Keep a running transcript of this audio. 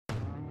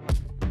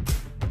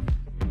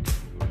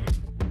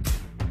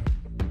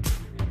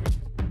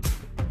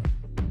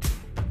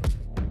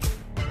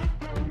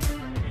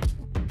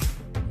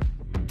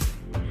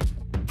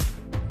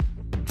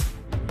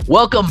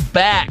Welcome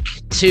back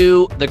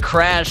to the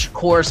Crash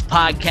Course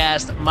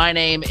Podcast. My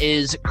name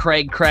is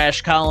Craig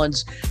Crash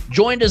Collins,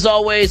 joined as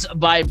always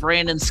by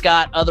Brandon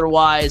Scott,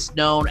 otherwise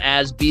known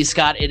as B.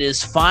 Scott. It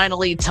is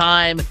finally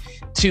time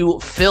to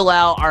fill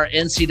out our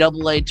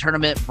NCAA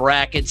Tournament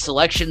bracket.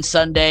 Selection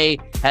Sunday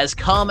has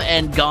come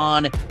and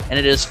gone, and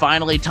it is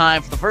finally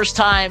time, for the first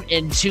time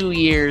in 2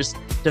 years,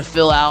 to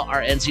fill out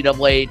our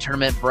NCAA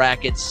Tournament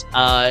brackets.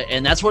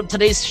 And that's what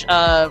today's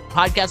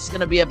podcast is going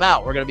to be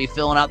about. We're going to be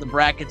filling out the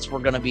brackets. We're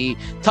going to be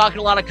talking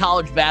a lot of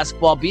college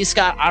basketball. B.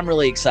 Scott, I'm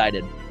really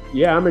excited.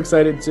 Yeah, I'm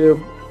excited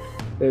too.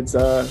 It's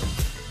a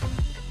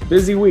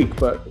busy week,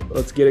 but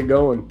let's get it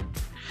going.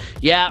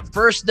 Yeah,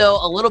 first, though,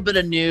 a little bit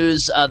of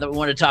news that we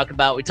want to talk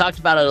about. We talked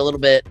about it a little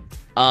bit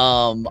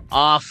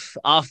off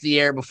the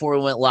air before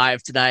we went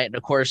live tonight. And,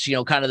 of course,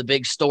 kind of the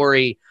big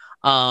story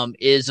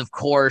is, of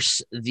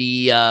course,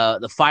 the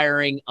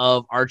firing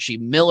of Archie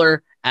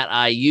Miller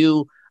at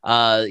IU.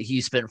 He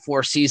spent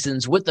 4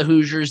 seasons with the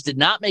Hoosiers, did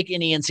not make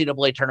any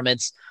NCAA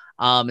tournaments,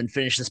 and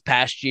finished this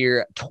past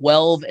year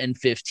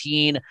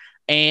 12-15,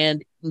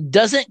 and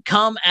doesn't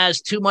come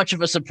as too much of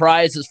a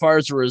surprise as far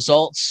as the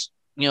results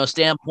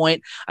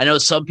standpoint. I know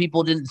some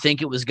people didn't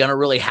think it was going to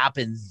really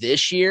happen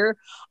this year.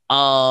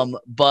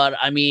 But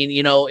I mean,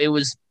 it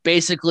was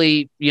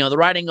basically, the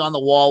writing on the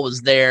wall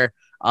was there.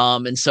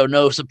 And so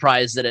no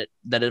surprise that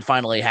it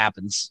finally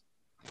happens.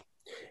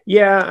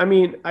 Yeah. I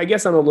mean, I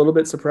guess I'm a little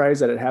bit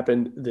surprised that it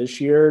happened this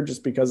year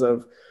just because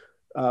of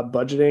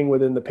budgeting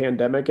within the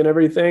pandemic and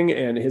everything,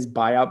 and his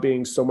buyout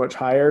being so much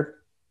higher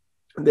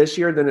this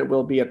year than it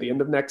will be at the end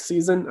of next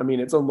season. I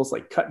mean, it's almost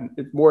like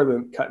it's more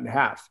than cut in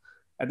half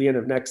at the end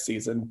of next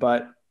season,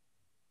 but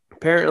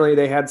apparently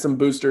they had some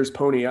boosters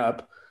pony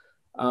up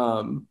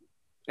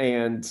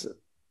and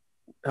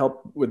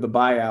help with the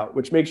buyout,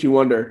 which makes you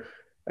wonder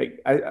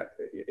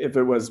if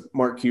it was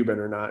Mark Cuban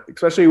or not,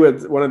 especially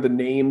with one of the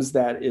names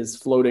that is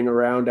floating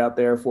around out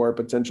there for a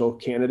potential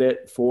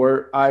candidate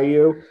for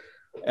IU.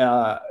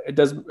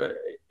 Does the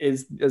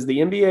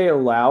NBA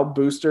allow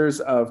boosters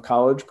of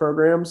college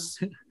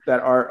programs that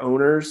are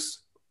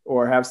owners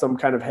or have some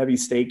kind of heavy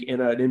stake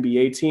in an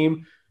NBA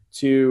team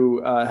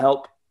to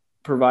help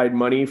provide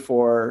money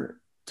to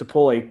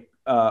pull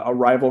a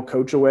rival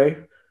coach away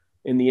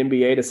in the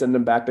NBA to send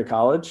them back to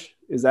college?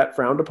 Is that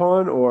frowned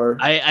upon? Or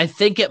I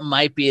think it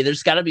might be.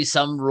 There's got to be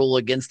some rule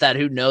against that.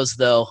 Who knows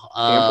though?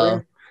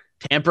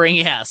 Tampering,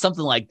 yeah,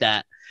 something like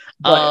that.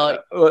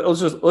 But let's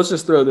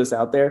just throw this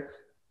out there.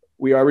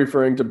 We are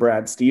referring to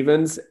Brad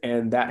Stevens,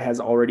 and that has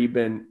already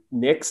been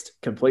nixed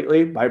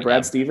completely by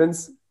Brad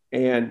Stevens.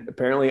 And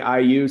apparently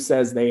IU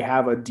says they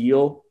have an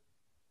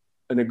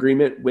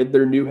agreement with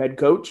their new head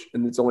coach,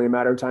 and it's only a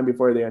matter of time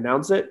before they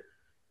announce it.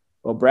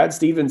 Well, Brad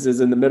Stevens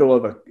is in the middle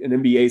of an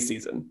NBA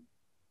season.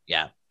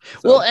 Yeah.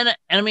 So. Well, and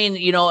I mean,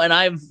 and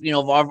I've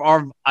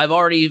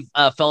already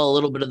felt a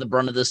little bit of the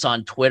brunt of this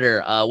on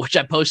Twitter, which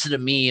I posted a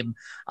meme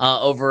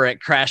over at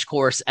Crash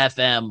Course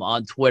FM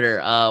on Twitter,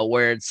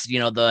 where it's,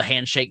 the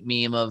handshake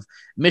meme of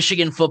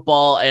Michigan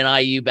football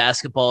and IU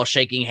basketball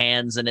shaking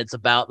hands. And it's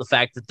about the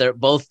fact that they're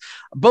both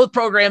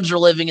programs are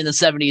living in the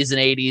 70s and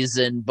 80s,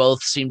 and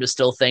both seem to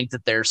still think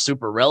that they're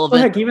super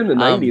relevant. Well, heck, even the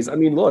 90s. I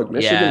mean, look,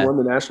 Michigan won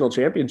the national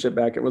championship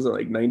back. It wasn't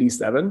like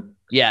 97.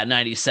 Yeah,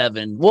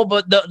 97. Well,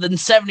 but the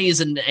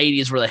 70s and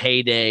 80s were the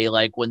heyday,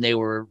 like when they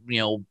were,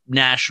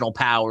 national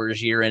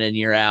powers year in and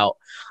year out.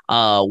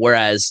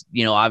 Whereas,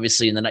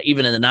 obviously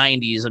even in the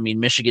 90s, I mean,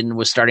 Michigan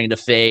was starting to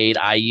fade,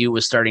 IU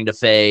was starting to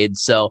fade.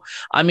 So,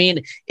 I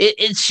mean,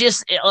 it's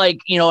just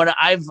and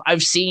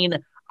I've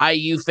seen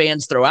IU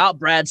fans throw out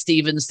Brad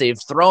Stevens. They've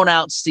thrown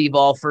out Steve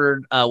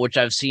Alford, which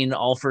I've seen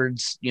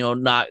Alford's,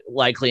 not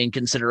likely in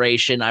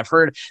consideration. I've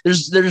heard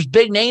there's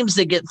big names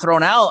that get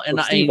thrown out, and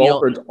Steve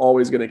Alford's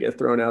always going to get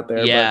thrown out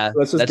there. Yeah, but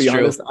let's just be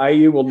honest.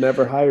 IU will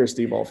never hire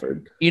Steve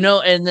Alford.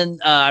 And then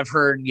I've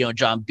heard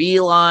John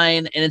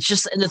Beilein, and it's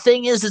just, and the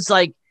thing is, it's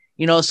like,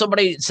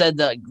 somebody said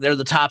that they're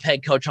the top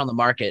head coach on the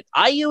market.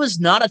 IU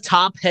is not a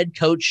top head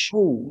coach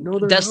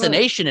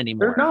destination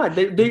anymore. They're not.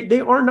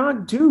 They are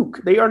not Duke.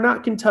 They are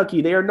not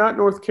Kentucky. They are not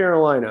North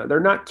Carolina. They're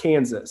not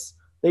Kansas.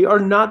 They are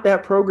not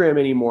that program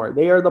anymore.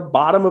 They are the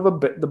bottom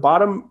of the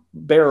bottom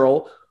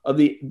barrel of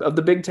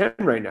the Big Ten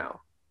right now.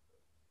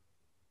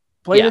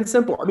 Plain and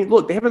simple. I mean,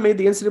 look, they haven't made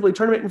the NCAA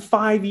tournament in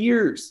 5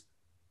 years.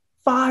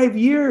 5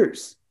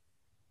 years.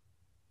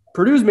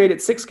 Purdue's made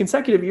it 6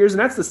 consecutive years, and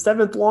that's the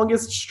 7th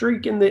longest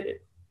streak in the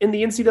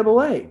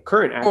NCAA,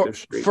 current active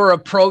streak. For a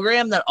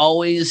program that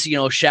always,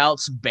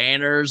 shouts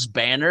banners,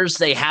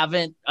 they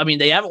haven't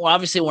obviously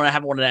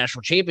haven't won a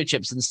national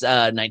championship since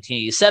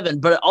 1987,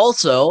 but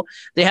also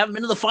they haven't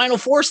been to the Final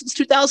Four since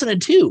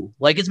 2002.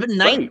 Like, it's been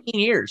 19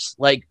 years.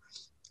 Like,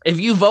 if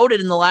you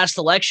voted in the last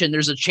election,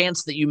 there's a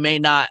chance that you may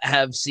not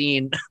have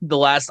seen the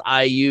last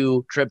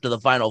IU trip to the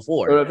Final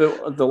Four.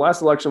 The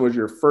last election was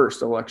your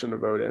first election to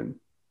vote in.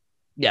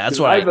 Yeah, that's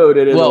what I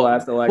voted in the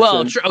last election.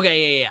 Well,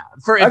 okay, yeah.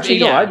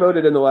 I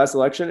voted in the last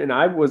election, and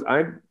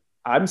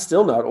I'm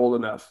still not old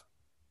enough.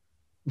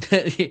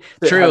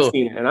 True.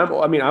 And I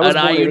was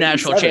an born IU in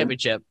national 87.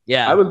 championship.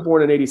 Yeah, I was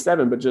born in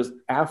 '87, but just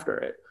after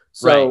it.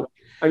 So,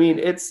 I mean,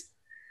 it's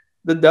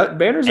the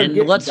banners are And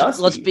getting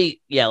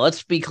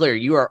let's be clear.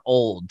 You are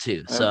old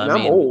too. So and I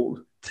I'm mean,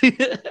 old.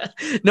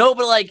 no,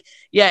 but like,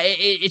 yeah,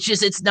 it's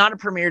just, it's not a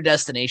premier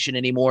destination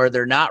anymore.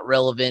 They're not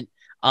relevant.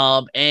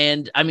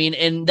 And I mean,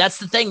 and that's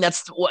the thing.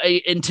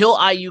 Until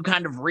IU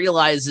kind of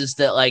realizes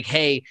that, like,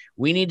 hey,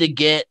 we need to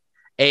get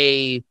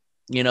a,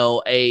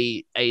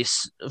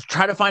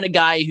 try to find a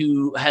guy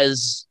who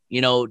has,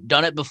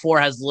 done it before,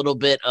 has a little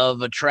bit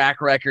of a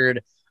track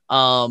record.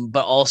 But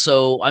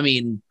also, I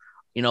mean,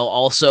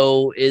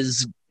 also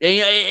is,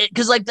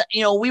 because like,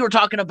 we were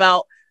talking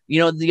about,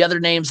 the other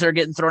names that are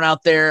getting thrown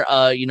out there,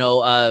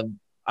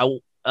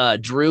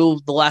 Drew,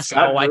 the last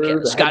Scott Drew, the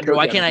head Scott Drew. coach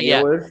Why at can't I?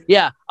 Baylor.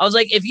 Yeah. I was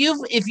like, if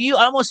you,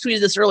 I almost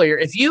tweeted this earlier.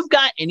 If you've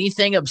got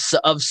anything of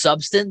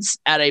substance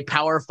at a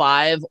Power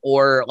 5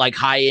 or like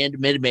high end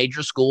mid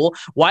major school,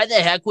 why the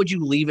heck would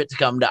you leave it to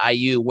come to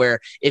IU? Where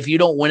if you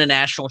don't win a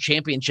national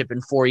championship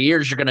in 4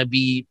 years, you're going to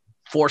be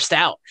forced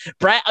out.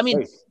 Brad, I mean,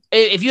 right.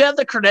 If you have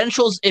the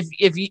credentials,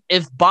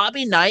 if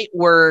Bobby Knight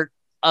were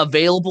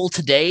available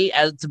today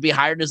to be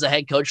hired as a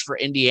head coach for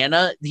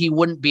Indiana, he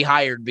wouldn't be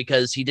hired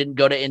because he didn't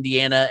go to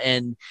Indiana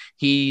and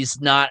he's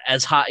not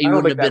as hot. I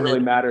don't think that really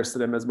matters to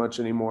them as much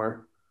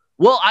anymore.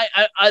 Well,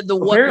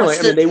 apparently,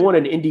 I mean, they want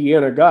an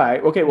Indiana guy.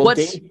 Okay, well,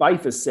 Dane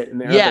Fife is sitting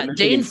there at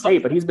Michigan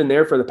State, but he's been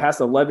there for the past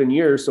 11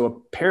 years, so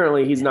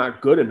apparently he's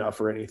not good enough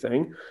or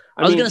anything.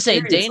 I was going to say,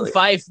 Dane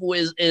Fife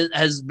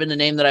has been a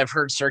name that I've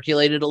heard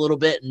circulated a little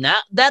bit, and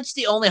that's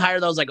the only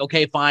hire that I was like,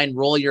 okay, fine,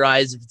 roll your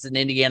eyes. If it's an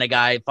Indiana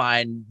guy,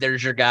 fine,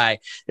 there's your guy.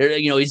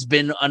 He's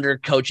been under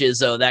Coach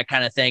Izzo, that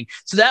kind of thing.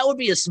 So that would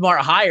be a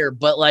smart hire,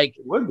 but like,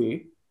 it would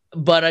be.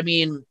 But I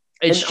mean,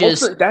 it's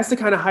just also, that's the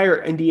kind of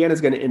hire Indiana's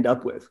going to end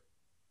up with.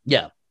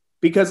 Yeah.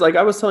 Because like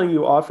I was telling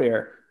you off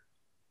air,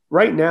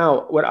 right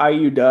now, what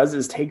IU does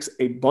is takes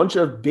a bunch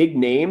of big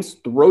names,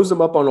 throws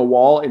them up on a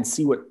wall and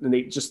see what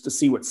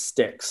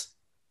sticks,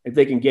 if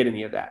they can get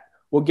any of that.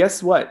 Well,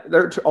 guess what?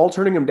 They're all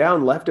turning them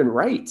down left and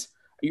right.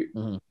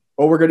 Mm-hmm.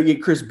 Oh, we're going to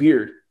get Chris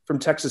Beard from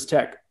Texas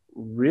Tech.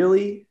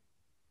 Really?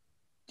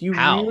 Do you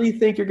really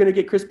think you're going to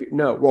get Chris Beard?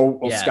 No.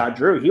 Well, Scott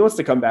Drew, he wants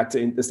to come back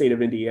to the state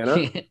of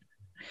Indiana.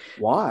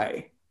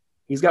 Why?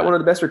 He's got one of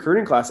the best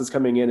recruiting classes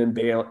coming in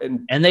Baylor.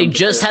 And they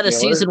just had a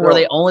season where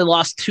they only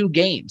lost 2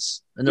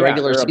 games in the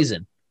regular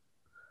season.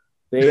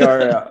 They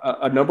are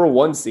a number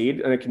 1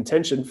 seed and a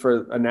contention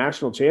for a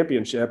national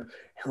championship.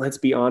 And let's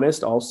be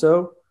honest,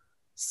 also,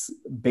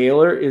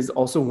 Baylor is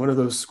also one of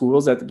those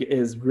schools that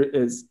is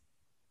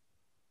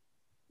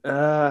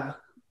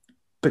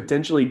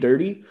potentially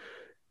dirty.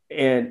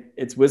 And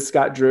it's with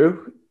Scott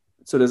Drew.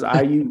 So does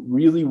IU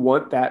really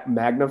want that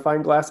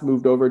magnifying glass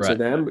moved over to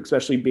them,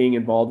 especially being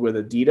involved with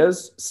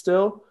Adidas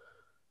still?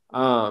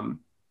 I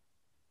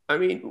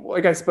mean,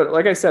 like I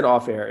said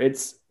off air,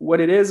 it's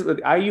what it is.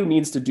 What IU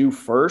needs to do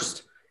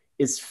first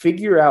is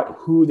figure out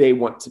who they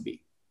want to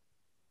be,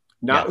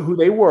 not who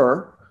they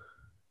were,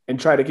 and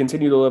try to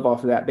continue to live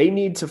off of that. They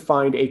need to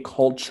find a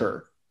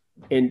culture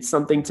and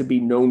something to be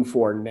known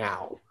for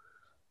now.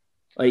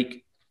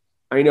 Like,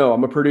 I know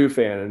I'm a Purdue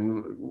fan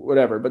and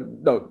whatever, but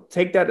no,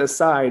 take that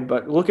aside.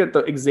 But look at the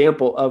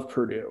example of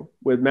Purdue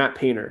with Matt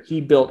Painter. He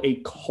built a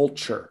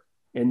culture,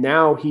 and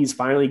now he's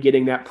finally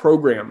getting that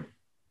program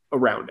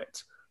around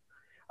it.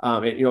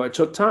 It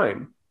took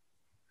time.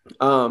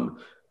 Not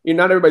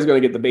everybody's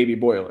going to get the baby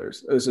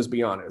boilers. Let's just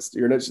be honest.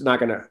 You're just not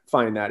going to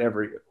find that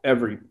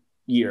every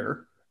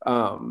year.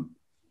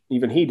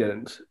 Even he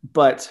didn't.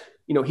 But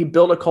he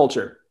built a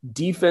culture.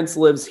 Defense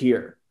lives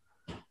here.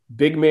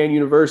 Big Man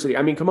University.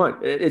 I mean, come on.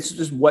 It's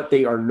just what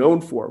they are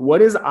known for.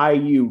 What is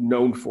IU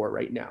known for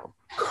right now?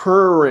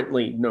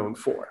 Currently known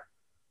for?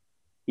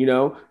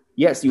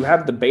 Yes, you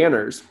have the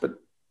banners, but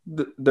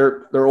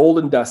they're old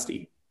and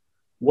dusty.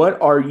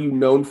 What are you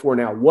known for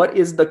now? What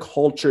is the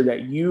culture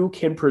that you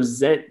can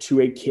present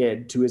to a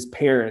kid, to his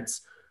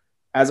parents,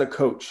 as a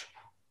coach,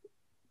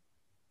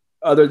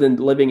 other than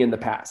living in the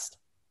past?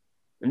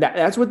 And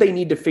that's what they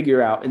need to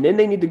figure out. And then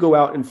they need to go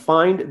out and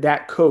find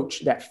that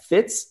coach that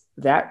fits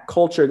that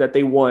culture that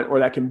they want, or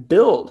that can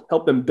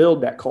help them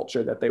build that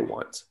culture that they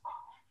want.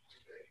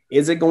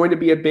 Is it going to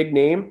be a big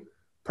name?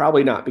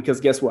 Probably not, because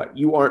guess what?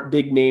 You aren't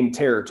big name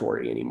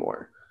territory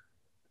anymore.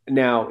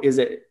 Now, is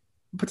it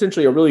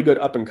potentially a really good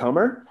up and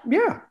comer?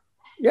 Yeah.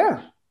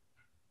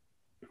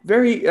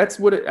 That's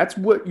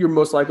what you're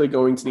most likely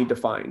going to need to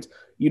find.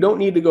 You don't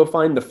need to go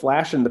find the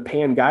flash in the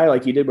pan guy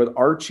like you did with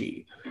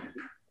Archie.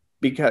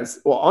 Because,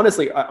 well,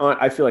 honestly,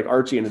 I feel like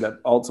Archie ended up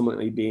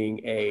ultimately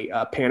being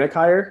a panic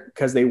hire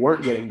because they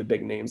weren't getting the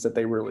big names that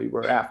they really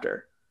were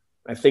after.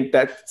 I think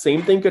that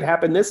same thing could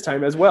happen this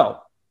time as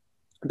well.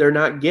 They're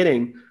not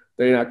going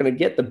to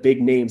get the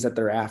big names that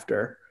they're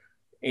after,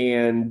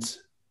 and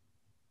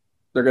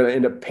they're going to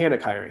end up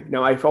panic hiring.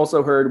 Now, I've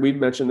also heard, we've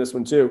mentioned this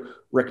one too,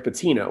 Rick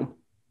Pitino.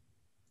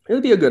 It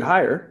would be a good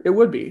hire. It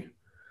would be.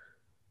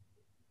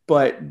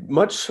 But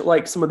much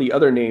like some of the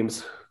other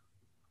names,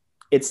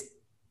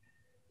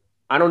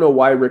 I don't know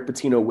why Rick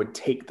Pitino would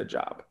take the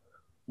job.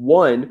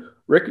 One,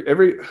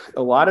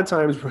 a lot of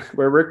times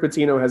where Rick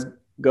Pitino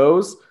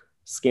goes,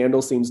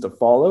 scandal seems to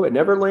follow. It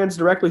never lands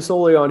directly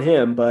solely on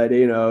him, but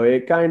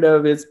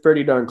it's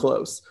pretty darn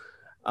close.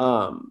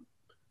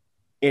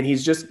 And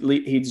he's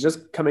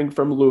just coming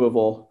from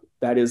Louisville.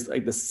 That is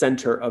like the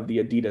center of the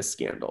Adidas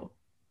scandal.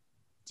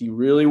 Do you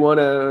really want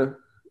to,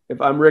 if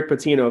I'm Rick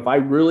Pitino, if I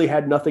really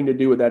had nothing to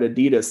do with that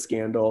Adidas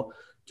scandal,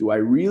 do I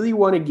really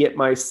want to get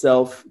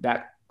myself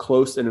that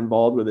close and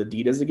involved with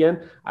Adidas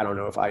again? I don't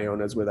know if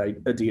Iona's with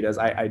Adidas.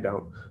 I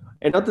don't.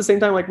 And at the same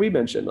time, like we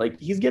mentioned, like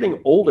he's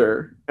getting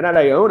older, and at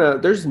Iona,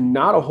 there's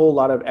not a whole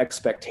lot of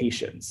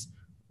expectations.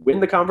 Win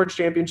the conference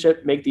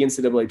championship, make the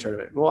NCAA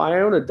tournament. Well,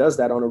 Iona does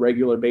that on a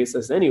regular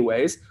basis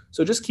anyways.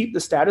 So just keep the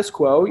status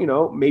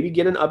quo, maybe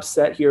get an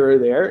upset here or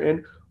there,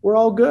 and we're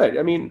all good.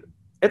 I mean,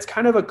 it's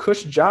kind of a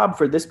cush job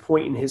for this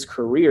point in his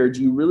career.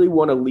 Do you really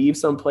want to leave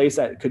someplace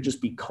that could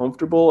just be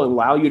comfortable and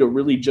allow you to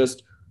really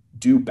just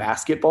do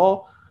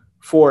basketball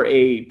for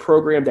a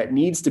program that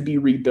needs to be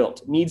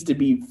rebuilt, needs to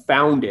be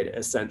founded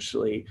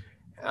essentially,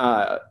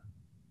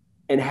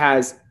 and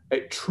has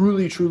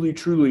truly, truly,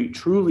 truly,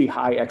 truly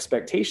high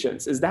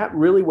expectations? Is that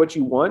really what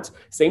you want?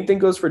 Same thing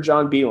goes for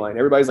John Beilein.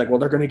 Everybody's like, well,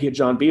 they're going to get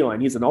John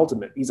Beilein. He's an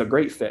ultimate. He's a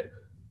great fit.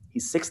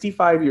 He's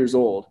 65 years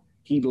old.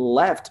 He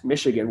left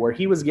Michigan, where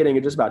he was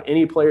getting just about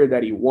any player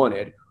that he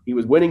wanted. He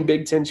was winning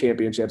Big Ten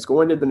championships,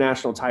 going to the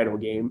national title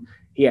game.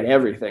 He had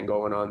everything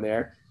going on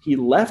there. He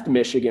left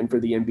Michigan for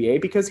the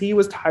NBA because he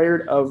was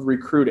tired of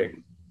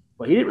recruiting.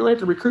 Well, he didn't really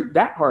have to recruit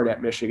that hard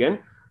at Michigan.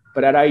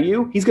 But at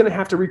IU, he's going to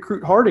have to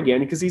recruit hard again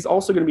because he's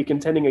also going to be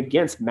contending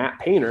against Matt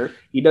Painter.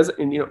 He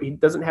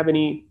doesn't have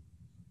any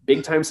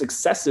big time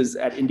successes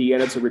at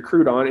Indiana to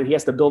recruit on, and he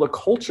has to build a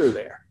culture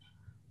there.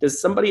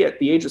 Does somebody at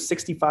the age of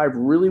 65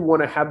 really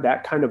want to have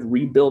that kind of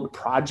rebuild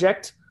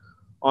project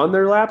on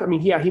their lap? I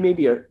mean, yeah, he may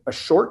be a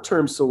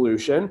short-term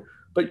solution,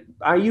 but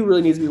IU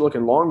really needs to be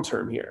looking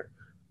long-term here.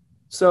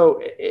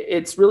 So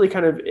it's really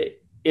kind of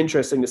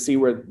interesting to see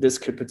where this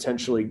could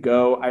potentially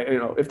go.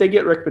 If they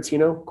get Rick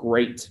Pitino,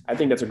 great. I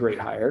think that's a great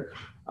hire.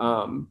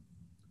 Some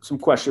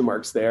question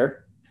marks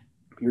there.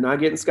 You're not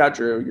getting Scott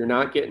Drew. You're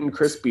not getting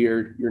Chris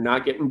Beard. You're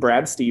not getting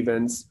Brad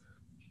Stevens,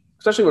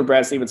 especially when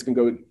Brad Stevens can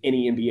go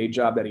any NBA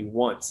job that he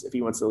wants if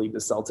he wants to leave the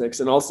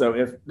Celtics. And also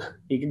if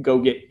he can go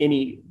get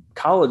any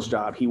college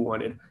job he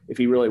wanted, if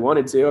he really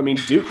wanted to. I mean,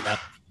 Duke,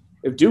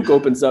 if Duke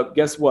opens up,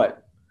 guess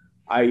what?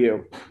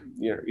 IU,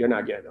 you're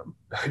not getting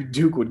him.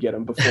 Duke would get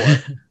him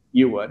before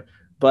you would.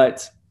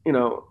 But,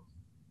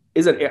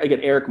 is it like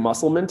an Eric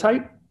Musselman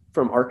type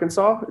from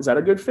Arkansas? Is that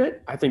a good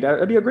fit? I think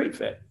that'd be a great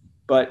fit.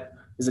 But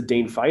is it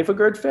Dane Fife a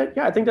good fit?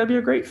 Yeah, I think that'd be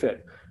a great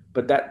fit.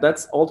 But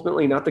that's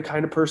ultimately not the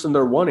kind of person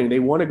they're wanting. They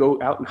want to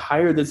go out and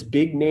hire this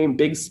big name,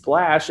 big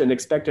splash, and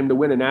expect him to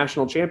win a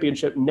national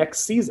championship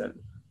next season.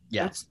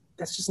 Yeah.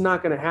 That's just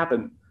not going to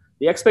happen.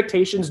 The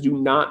expectations do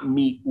not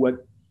meet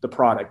what the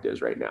product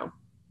is right now.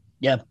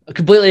 Yeah, I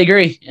completely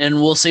agree. And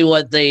we'll see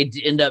what they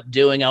end up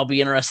doing. I'll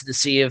be interested to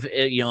see if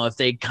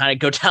they kind of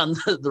go down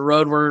the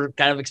road we're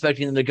kind of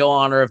expecting them to go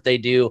on, or if they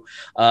do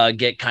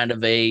get kind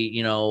of a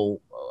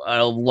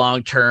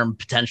long-term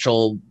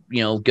potential,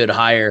 good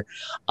hire.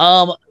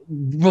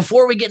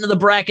 Before we get into the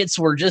brackets,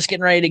 we're just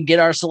getting ready to get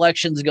our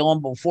selections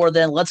going. Before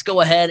then, let's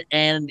go ahead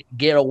and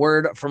get a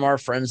word from our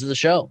friends of the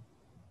show.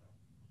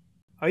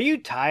 Are you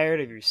tired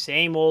of your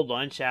same old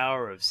lunch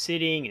hour of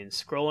sitting and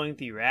scrolling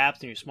through your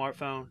apps on your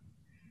smartphone?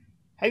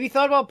 Have you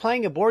thought about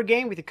playing a board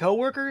game with your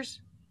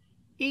coworkers?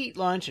 Eat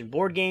Lunch and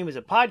Board Game is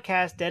a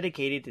podcast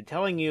dedicated to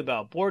telling you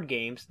about board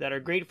games that are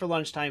great for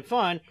lunchtime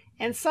fun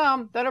and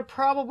some that are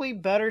probably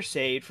better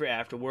saved for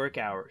after work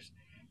hours.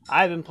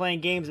 I've been playing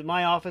games at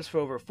my office for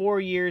over 4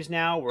 years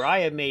now, where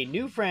I have made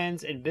new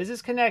friends and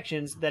business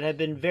connections that have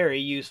been very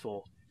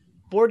useful.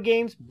 Board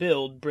games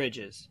build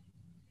bridges.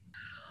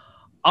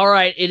 All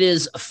right, it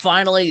is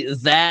finally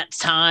that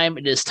time.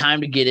 It is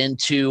time to get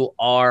into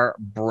our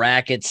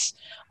brackets.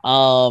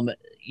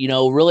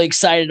 Really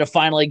excited to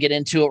finally get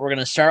into it. We're going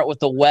to start with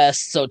the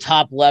West. So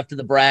top left of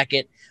the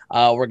bracket,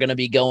 we're going to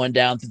be going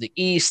down through the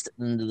East,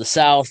 into the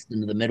South,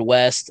 into the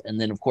Midwest,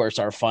 and then, of course,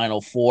 our final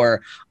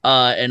four.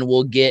 And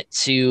we'll get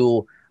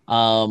to,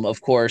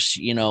 of course,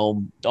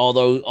 all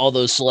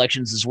those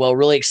selections as well.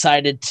 Really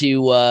excited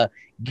to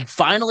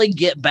finally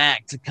get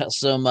back to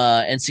some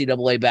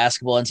NCAA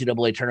basketball,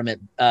 NCAA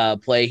tournament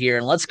play here.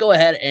 And let's go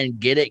ahead and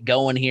get it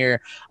going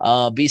here.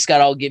 B.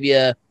 Scott, I'll give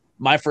you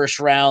my first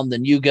round,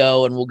 then you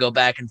go, and we'll go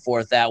back and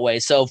forth that way.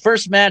 So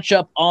first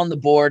matchup on the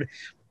board,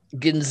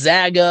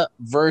 Gonzaga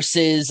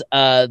versus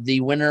the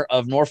winner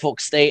of Norfolk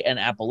State and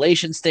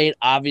Appalachian State.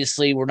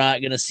 Obviously, we're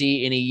not going to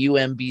see any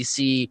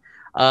UMBC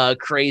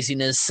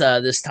craziness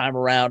this time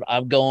around.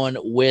 I'm going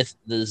with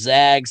the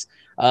Zags,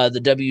 the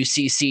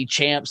WCC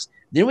champs.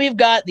 Then we've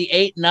got the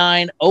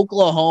 8-9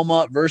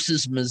 Oklahoma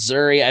versus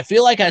Missouri. I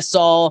feel like I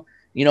saw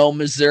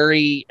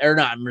Missouri, or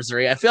not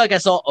Missouri. I feel like I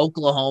saw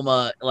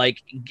Oklahoma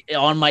like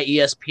on my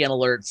ESPN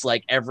alerts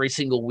like every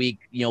single week,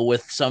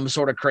 with some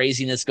sort of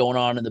craziness going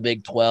on in the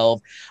Big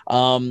 12.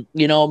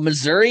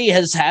 Missouri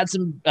has had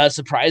some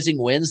surprising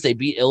wins. They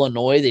beat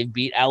Illinois, they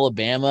beat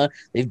Alabama,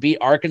 they've beat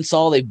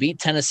Arkansas, they beat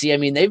Tennessee. I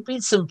mean, they've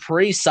beat some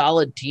pretty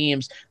solid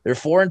teams They're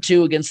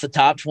 4-2 against the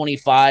top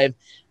 25.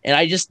 And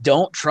I just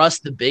don't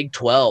trust the Big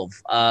 12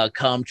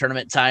 come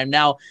tournament time.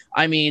 Now,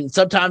 I mean,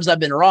 sometimes I've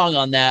been wrong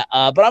on that,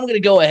 but I'm going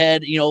to go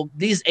ahead.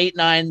 These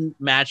 8-9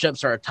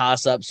 matchups are a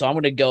toss-up, so I'm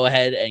going to go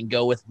ahead and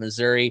go with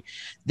Missouri.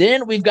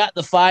 Then we've got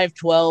the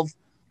 5-12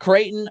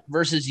 Creighton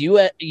versus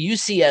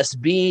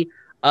UCSB.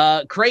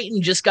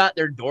 Creighton just got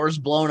their doors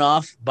blown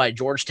off by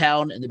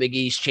Georgetown in the Big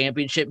East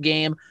Championship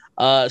game.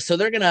 So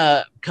they're going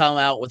to come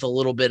out with a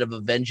little bit of a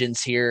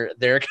vengeance here.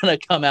 They're going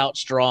to come out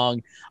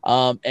strong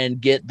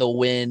and get the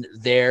win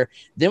there.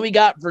 Then we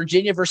got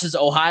Virginia versus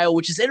Ohio,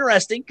 which is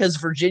interesting because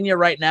Virginia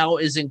right now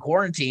is in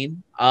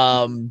quarantine.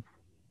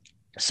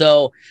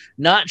 So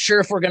not sure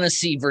if we're going to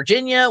see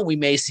Virginia. We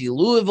may see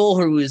Louisville,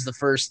 who is the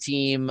first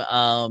team,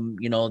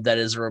 that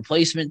is a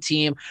replacement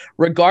team.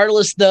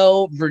 Regardless,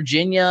 though,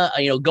 Virginia,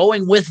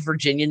 going with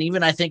Virginia, and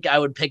even I think I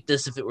would pick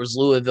this if it was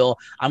Louisville.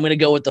 I'm going to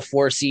go with the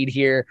 4 seed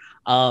here.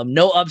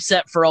 No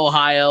upset for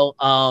Ohio,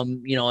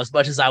 as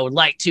much as I would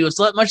like to.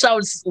 So much as I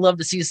would love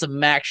to see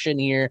some action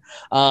here.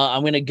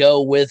 I'm going to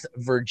go with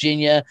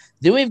Virginia.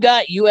 Then we've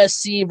got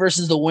USC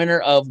versus the winner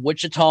of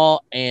Wichita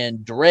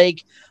and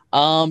Drake.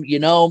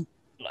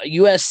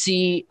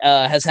 USC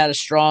has had a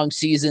strong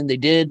season. They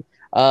did,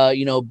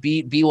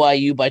 beat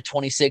BYU by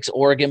 26,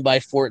 Oregon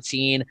by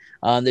 14.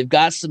 They've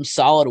got some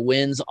solid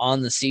wins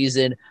on the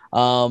season,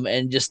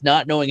 and just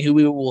not knowing who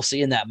we will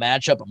see in that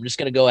matchup, I'm just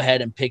going to go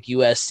ahead and pick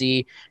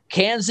USC.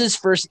 Kansas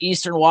versus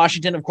Eastern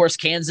Washington. Of course,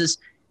 Kansas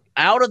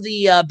out of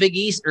the Big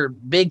East or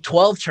Big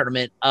 12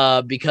 tournament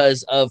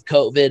because of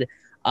COVID.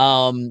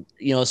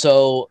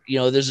 So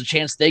there's a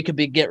chance they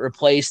could get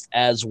replaced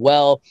as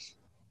well.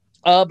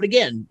 But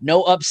again,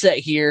 no upset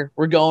here.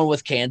 We're going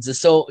with Kansas.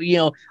 So,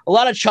 a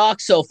lot of chalk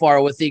so far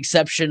with the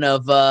exception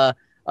of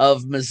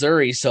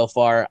Missouri so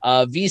far.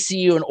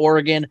 VCU and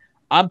Oregon,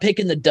 I'm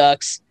picking the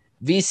Ducks.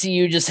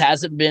 VCU just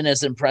hasn't been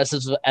as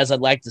impressive as I'd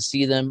like to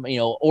see them.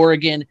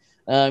 Oregon,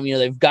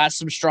 they've got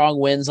some strong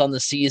wins on the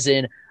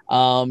season.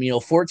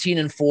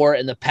 14-4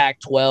 in the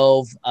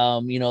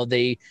Pac-12.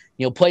 They,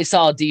 play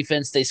solid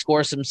defense. They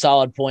score some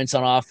solid points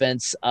on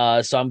offense.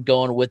 So I'm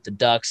going with the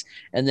Ducks.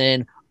 And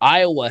then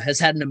Iowa has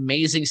had an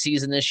amazing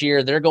season this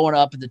year. They're going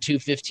up in the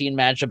 2-15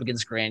 matchup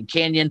against Grand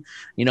Canyon.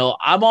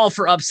 I'm all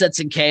for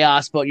upsets and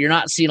chaos, but you're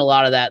not seeing a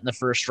lot of that in the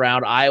first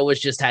round. Iowa's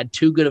just had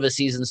too good of a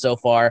season so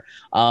far.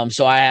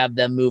 So I have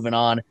them moving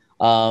on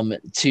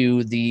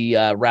to the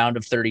round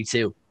of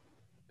 32.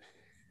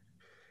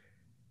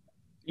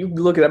 You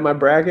looking at my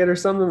bracket or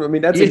something? I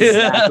mean, that's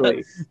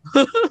exactly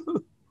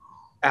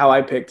how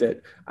I picked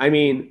it.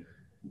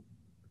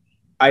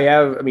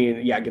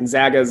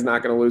 Gonzaga is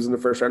not going to lose in the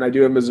first round. I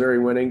do have Missouri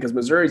winning because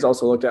Missouri is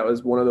also looked at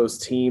as one of those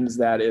teams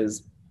that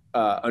is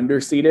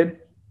underseeded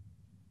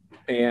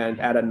and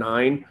at a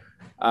 9.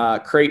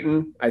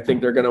 Creighton, I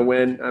think they're going to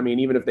win.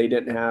 Even if they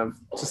didn't have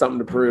something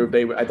to prove,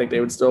 I think they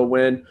would still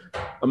win.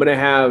 I'm going to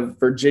have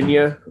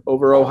Virginia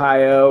over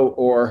Ohio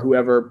or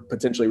whoever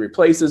potentially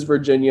replaces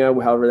Virginia,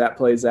 however that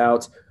plays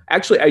out.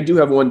 Actually, I do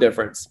have one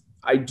difference.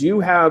 I do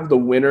have the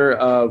winner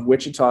of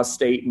Wichita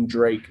State and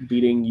Drake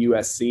beating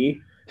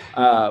USC.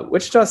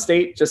 Wichita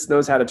State just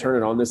knows how to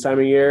turn it on this time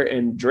of year,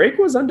 and Drake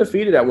was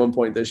undefeated at one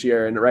point this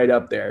year and right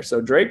up there. So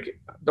Drake,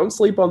 don't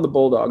sleep on the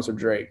Bulldogs or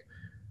Drake.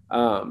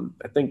 I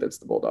think that's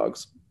the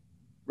Bulldogs,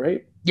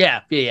 right?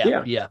 Yeah.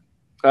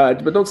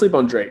 But don't sleep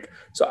on Drake.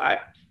 So I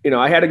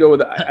had to go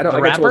with I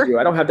told you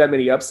I don't have that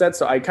many upsets,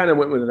 so I kind of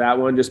went with that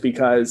one just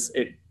because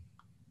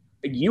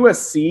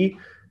USC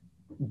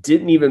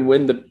didn't even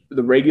win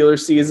the regular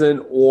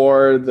season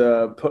or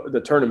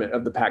the tournament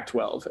of the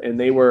Pac-12, and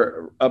they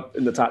were up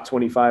in the top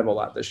 25 a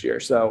lot this year.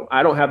 So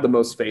I don't have the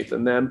most faith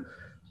in them.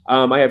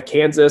 I have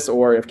Kansas,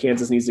 or if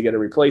Kansas needs to get a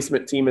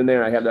replacement team in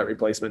there, I have that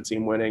replacement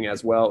team winning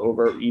as well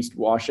over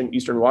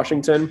Eastern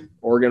Washington,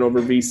 Oregon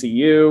over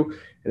VCU,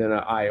 and then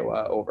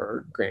Iowa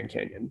over Grand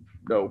Canyon.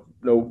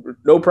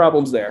 No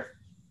problems there.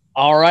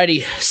 All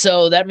righty.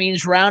 So that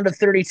means round of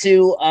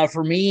 32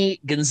 for me,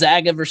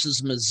 Gonzaga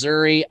versus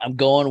Missouri. I'm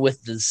going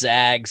with the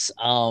Zags.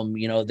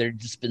 They've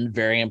just been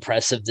very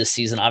impressive this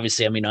season.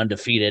 Obviously,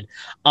 undefeated.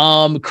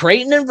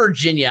 Creighton and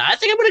Virginia. I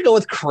think I'm going to go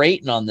with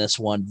Creighton on this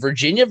one.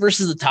 Virginia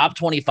versus the top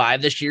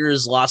 25 this year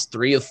has lost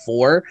 3 of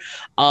 4.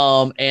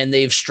 And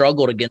they've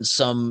struggled against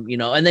some,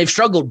 and they've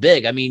struggled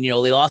big.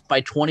 They lost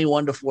by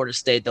 21 to Florida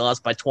State. They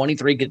lost by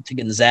 23 to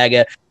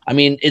Gonzaga.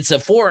 It's a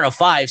 4 and a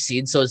 5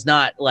 seed, so it's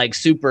not like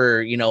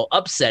super,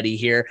 upsetty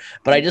here.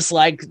 But I just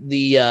like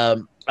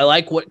I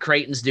like what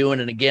Creighton's doing.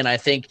 And again, I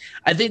think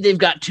they've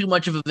got too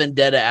much of a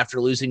vendetta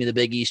after losing to the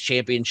Big East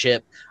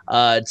Championship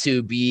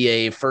to be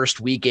a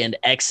first weekend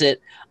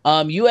exit.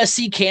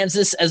 USC,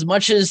 Kansas, as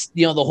much as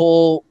the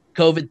whole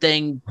COVID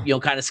thing,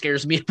 kind of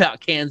scares me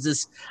about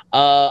Kansas.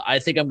 I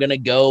think I'm going to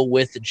go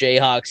with the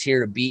Jayhawks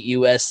here to beat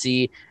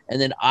USC. And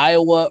then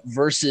Iowa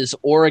versus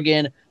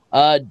Oregon.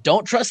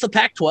 Don't trust the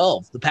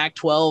Pac-12. The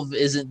Pac-12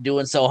 isn't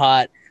doing so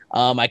hot.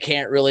 I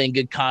can't really in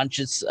good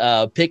conscience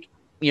pick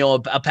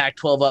a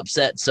Pac-12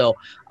 upset. So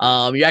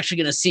you're actually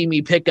going to see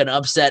me pick an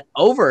upset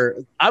over.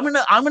 I'm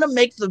gonna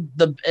make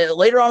the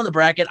later on in the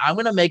bracket. I'm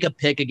gonna make a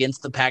pick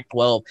against the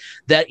Pac-12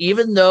 that,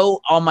 even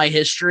though on my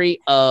history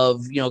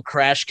of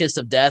crash kiss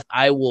of death,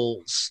 I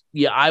will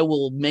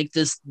make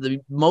this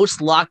the most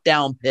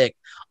lockdown pick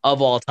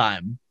of all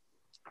time.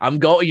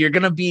 You're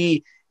gonna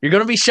be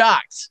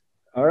shocked.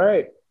 All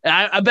right.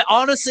 But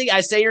honestly,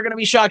 I say you're gonna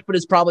be shocked, but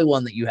it's probably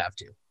one that you have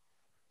to.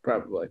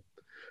 Probably.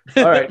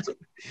 All right. So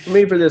for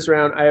me, for this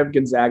round, I have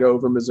Gonzaga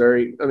over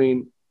Missouri. I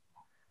mean,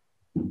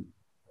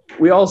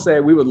 we all say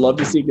we would love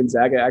to see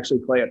Gonzaga actually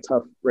play a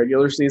tough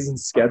regular season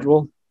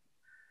schedule,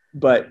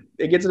 but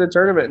it gets in a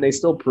tournament and they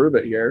still prove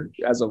it here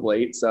as of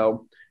late.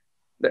 So,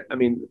 I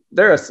mean,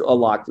 they're a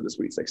lock for the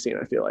Sweet 16,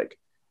 I feel like.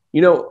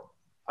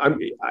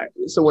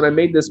 So when I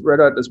made this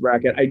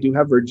bracket, I do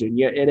have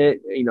Virginia in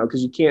it,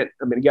 because you can't,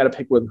 you got to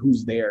pick with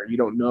who's there. You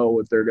don't know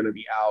if they're going to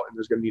be out and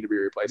there's going to need to be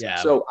replacement.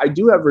 Yeah. So I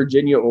do have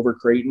Virginia over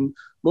Creighton,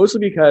 mostly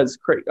because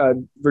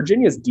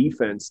Virginia's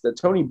defense, the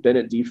Tony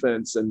Bennett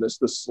defense, and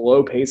the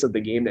slow pace of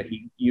the game that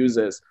he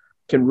uses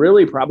can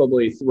really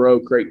probably throw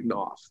Creighton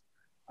off.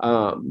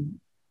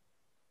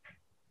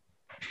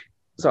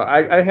 So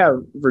I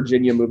have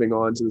Virginia moving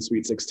on to the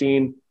Sweet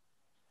 16.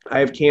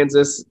 I have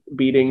Kansas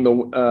beating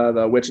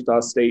the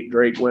Wichita State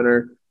Drake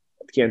winner.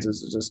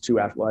 Kansas is just too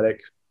athletic.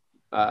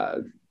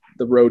 The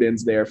road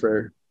ends there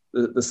for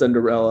the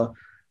Cinderella.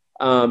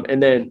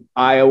 And then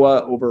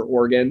Iowa over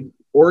Oregon.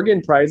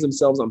 Oregon prides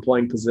themselves on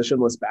playing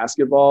positionless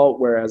basketball,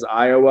 whereas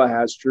Iowa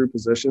has true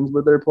positions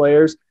with their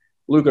players.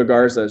 Luka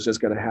Garza is just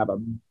going to have a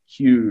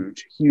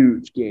huge,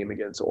 huge game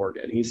against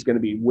Oregon. He's going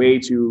to be way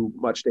too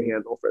much to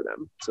handle for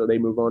them. So they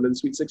move on to the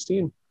Sweet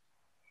 16.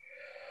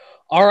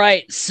 All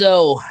right,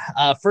 so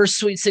first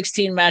Sweet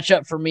 16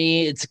 matchup for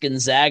me, it's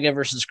Gonzaga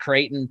versus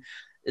Creighton.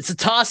 It's a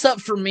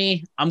toss-up for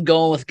me. I'm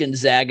going with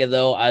Gonzaga,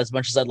 though, as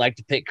much as I'd like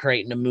to pick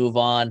Creighton to move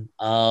on.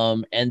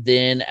 And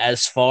then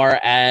as far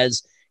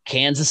as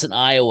Kansas and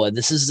Iowa,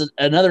 this is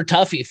another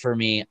toughie for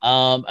me.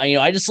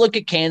 I just look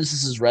at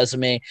Kansas's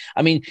resume.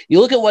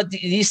 You look at what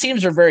these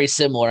teams are very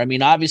similar.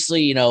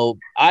 Obviously,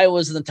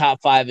 Iowa's in the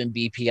top 5 in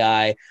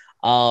BPI.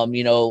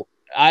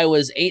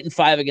 Iowa's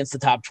 8-5 against the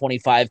top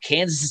 25.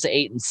 Kansas is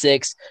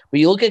 8-6. But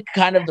you look at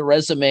kind of the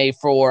resume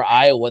for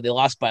Iowa. They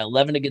lost by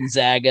 11 to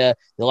Gonzaga.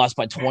 They lost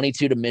by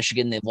 22 to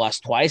Michigan. They've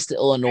lost twice to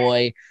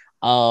Illinois.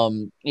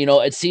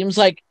 It seems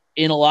like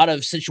in a lot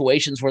of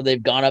situations where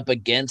they've gone up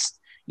against,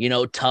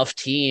 tough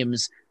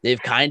teams,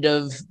 they've kind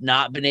of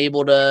not been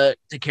able to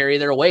carry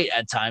their weight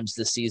at times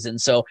this season.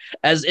 So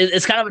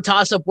it's kind of a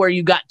toss-up where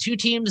you've got two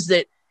teams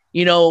that,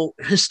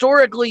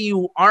 historically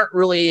you aren't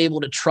really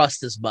able to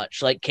trust as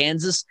much. Like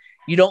Kansas,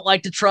 you don't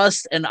like to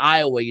trust, and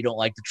Iowa, you don't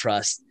like to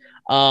trust.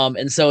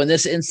 And so in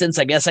this instance,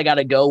 I guess I got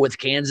to go with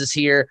Kansas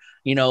here.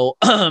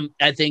 I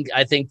think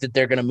that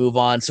they're going to move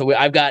on. So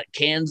I've got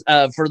Kansas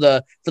for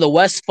the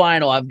West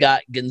Final. I've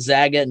got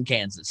Gonzaga and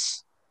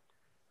Kansas.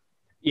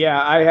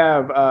 Yeah, I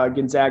have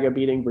Gonzaga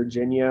beating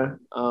Virginia.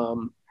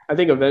 I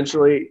think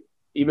eventually,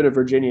 even if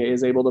Virginia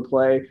is able to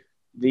play,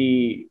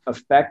 the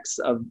effects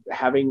of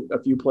having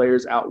a few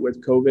players out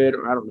with COVID,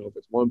 or I don't know if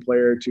it's one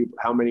player, two,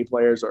 how many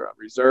players are on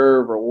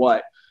reserve or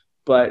what,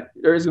 but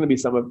there is going to be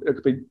some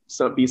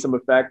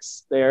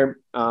effects there.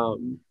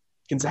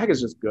 Gonzaga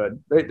is just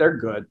good. They're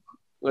good.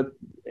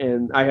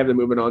 And I have them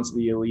moving on to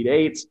the Elite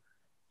Eight.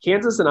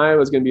 Kansas and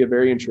Iowa is going to be a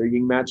very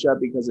intriguing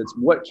matchup because it's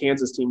what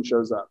Kansas team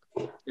shows up.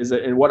 Is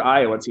it and what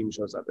Iowa team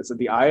shows up? Is it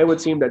the Iowa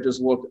team that just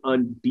looked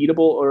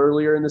unbeatable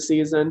earlier in the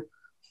season?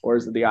 Or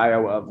is it the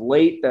Iowa of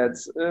late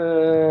that's,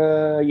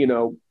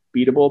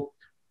 beatable?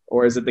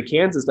 Or is it the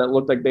Kansas that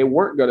looked like they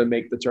weren't going to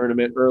make the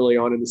tournament early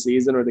on in the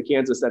season, or the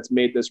Kansas that's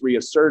made this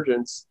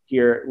resurgence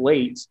here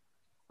late?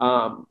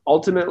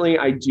 Ultimately,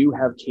 I do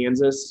have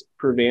Kansas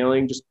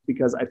prevailing just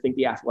because I think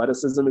the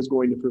athleticism is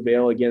going to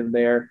prevail again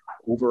there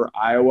over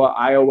Iowa.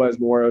 Iowa is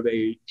more of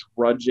a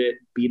drudge it,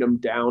 beat them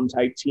down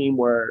type team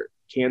where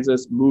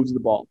Kansas moves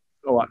the ball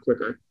a lot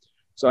quicker.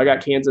 So I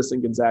got Kansas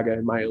and Gonzaga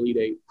in my Elite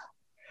Eight.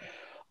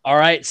 All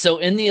right, so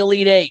in the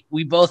Elite Eight,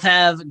 we both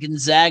have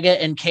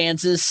Gonzaga and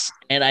Kansas,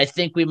 and I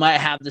think we might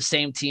have the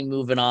same team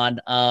moving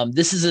on.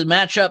 This is a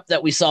matchup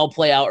that we saw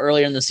play out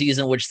earlier in the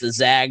season, which the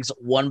Zags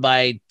won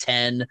by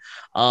 10.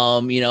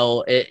 I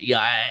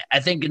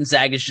think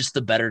Gonzaga is just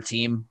the better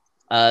team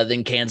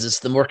than Kansas,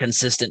 the more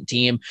consistent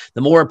team,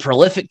 the more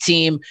prolific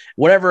team,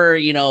 whatever,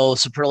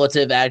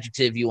 superlative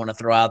adjective you want to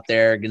throw out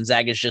there.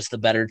 Gonzaga is just the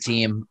better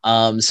team.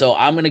 So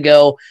I'm going to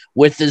go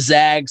with the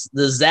Zags.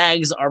 The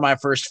Zags are my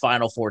first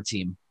Final Four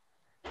team.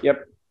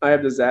 Yep. I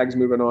have the Zags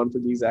moving on for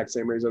the exact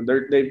same reason.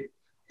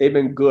 They've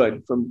been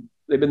good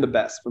they've been the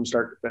best from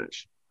start to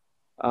finish.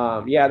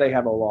 They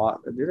have a loss.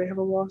 Do they have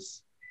a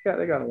loss? Yeah,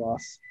 they got a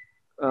loss.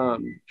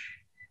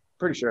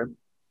 Pretty sure.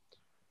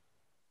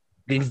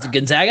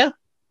 Gonzaga?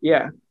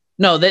 Yeah.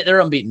 No,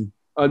 they're unbeaten.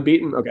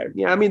 Unbeaten? Okay.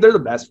 Yeah, they're the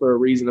best for a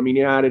reason.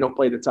 They don't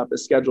play the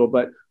toughest schedule,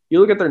 but you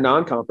look at their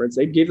non-conference,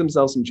 they gave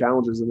themselves some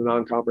challenges in the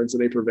non-conference,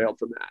 and they prevailed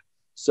from that.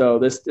 So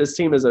this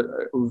team is a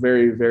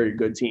very, very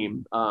good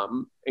team.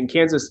 And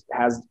Kansas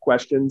has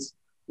questions.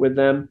 with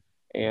them.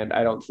 And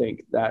I don't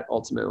think that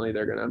ultimately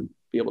they're going to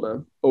be able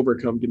to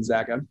overcome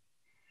Gonzaga.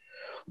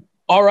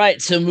 All right,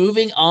 so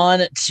moving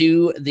on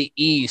to the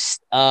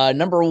East.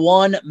 Number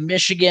 1,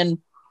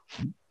 Michigan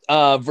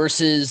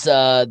versus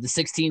the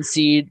 16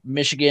 seed.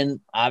 Michigan,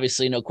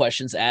 obviously no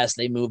questions asked.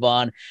 They move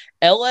on.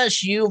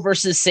 LSU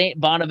versus St.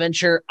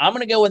 Bonaventure. I'm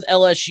going to go with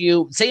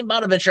LSU. St.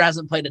 Bonaventure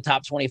hasn't played a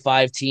top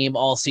 25 team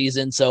all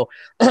season, so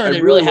I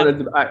really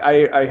wanted to.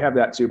 I have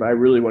that too, but I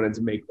really wanted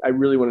to make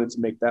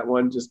that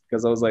one just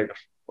because I was like,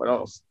 what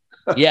else?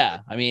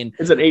 Yeah, I mean,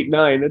 it's an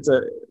 8-9. It's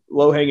a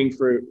low hanging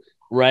fruit,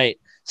 right?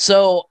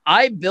 So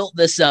I built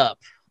this up,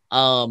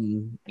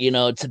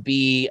 to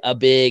be a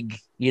big,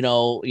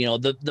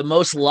 the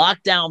most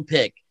lockdown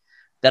pick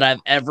that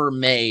I've ever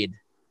made,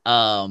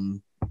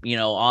 on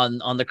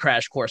the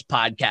Crash Course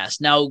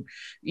podcast. Now,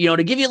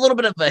 to give you a little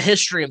bit of a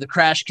history of the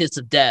Crash Kiss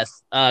of Death,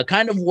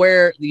 kind of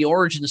where the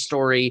origin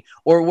story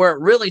or where it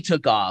really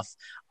took off,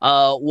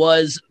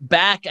 was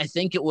back, I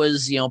think it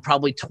was,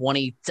 probably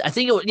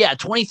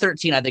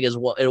 2013, I think is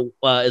what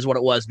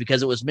it was,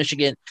 because it was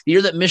Michigan, the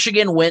year that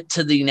Michigan went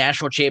to the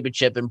national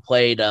championship and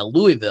played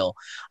Louisville.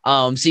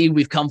 See,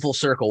 we've come full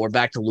circle. We're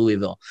back to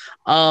Louisville.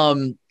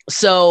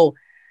 So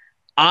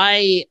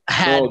I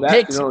had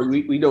picked.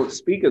 We don't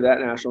speak of that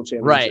national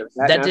championship. Right.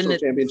 That national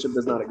championship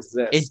does not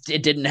exist.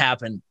 It didn't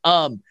happen.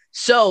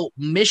 So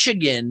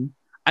Michigan,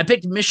 I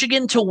picked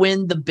Michigan to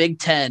win the Big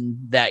Ten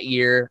that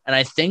year, and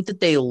I think that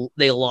they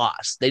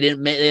lost. They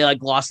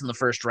lost in the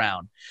first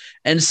round,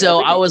 and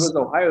so it was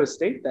Ohio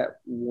State that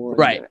won.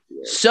 Right.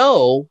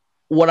 So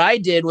what I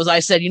did was I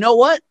said, you know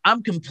what?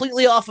 I'm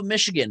completely off of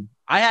Michigan.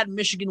 I had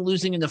Michigan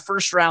losing in the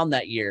first round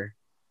that year,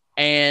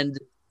 and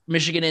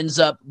Michigan ends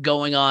up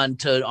going on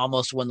to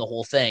almost win the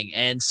whole thing.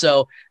 And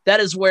so that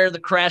is where the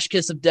Crash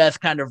Kiss of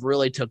Death kind of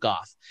really took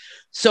off.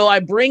 So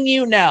I bring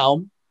you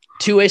now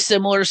to a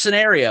similar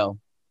scenario.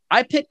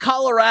 I picked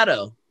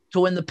Colorado to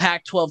win the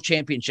Pac-12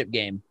 championship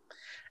game,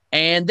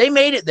 and they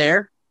made it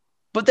there,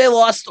 but they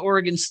lost to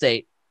Oregon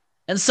State.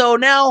 And so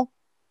now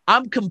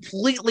I'm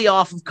completely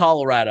off of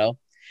Colorado,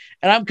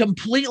 and I'm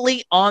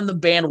completely on the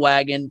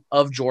bandwagon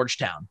of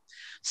Georgetown.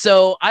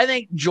 So I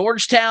think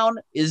Georgetown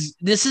is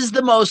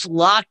the most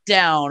locked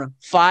down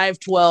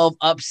 5-12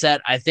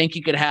 upset I think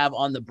you could have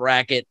on the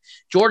bracket.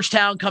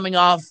 Georgetown coming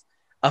off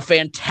a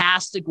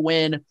fantastic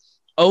win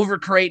over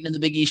Creighton in the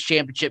Big East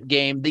championship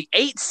game. The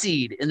 8th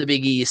seed in the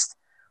Big East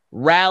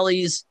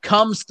rallies,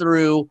 comes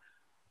through,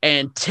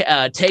 and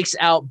takes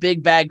out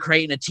Big Bad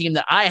Creighton, a team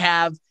that I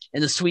have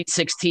in the Sweet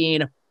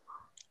 16.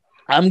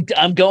 I'm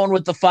going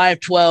with the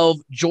 5-12.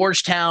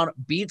 Georgetown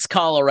beats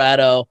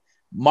Colorado.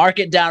 Mark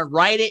it down,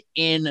 write it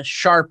in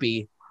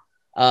Sharpie.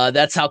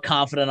 That's how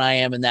confident I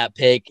am in that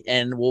pick.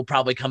 And we'll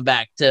probably come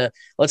back to,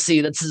 let's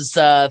see, this is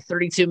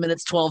 32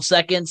 minutes, 12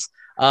 seconds.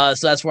 So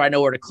that's where I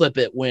know where to clip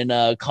it when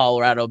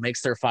Colorado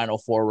makes their Final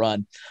Four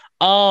run.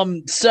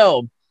 Florida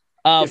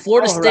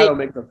State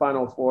make the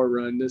Final Four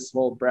run, this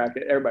whole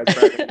bracket, everybody's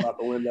bracket out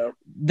the window.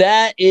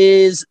 That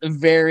is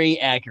very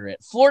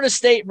accurate. Florida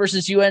State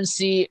versus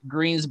UNC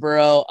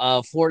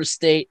Greensboro. Florida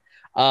State,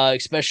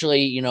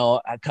 especially,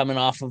 coming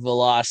off of a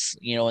loss,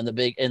 in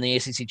the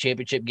ACC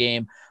championship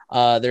game,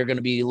 they're going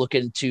to be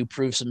looking to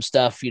prove some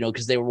stuff,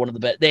 because they were one of the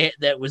best.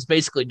 That was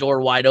basically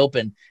door wide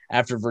open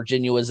after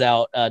Virginia was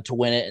out to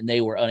win it, and they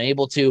were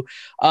unable to.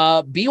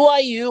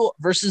 BYU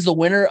versus the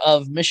winner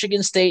of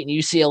Michigan State and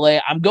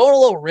UCLA. I'm going a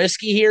little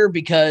risky here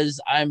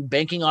because I'm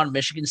banking on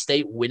Michigan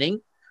State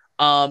winning,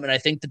 and I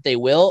think that they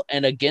will.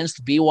 And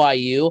against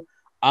BYU,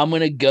 I'm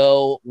going to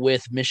go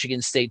with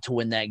Michigan State to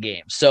win that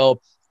game. So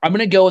I'm going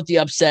to go with the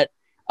upset.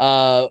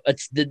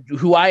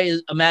 Who I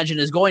imagine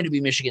is going to be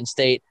Michigan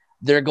State.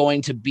 They're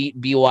going to beat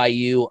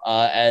BYU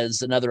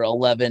as another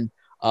 11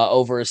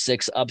 over a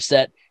 6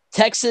 upset.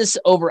 Texas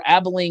over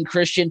Abilene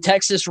Christian.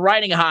 Texas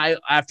riding high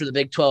after the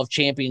Big 12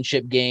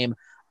 championship game.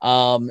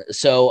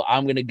 So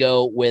I'm going to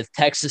go with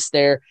Texas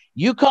there.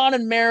 UConn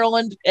and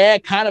Maryland,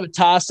 kind of a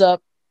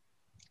toss-up.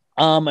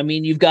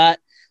 You've got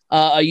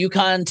a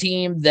UConn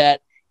team that,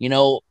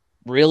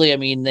 really,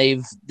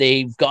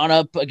 they've gone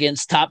up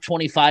against top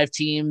 25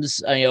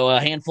 teams, a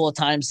handful of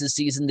times this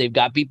season. They've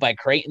got beat by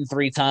Creighton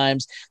 3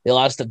 times. They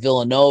lost to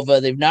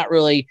Villanova. They've not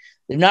really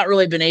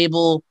been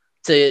able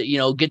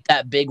to, get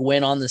that big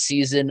win on the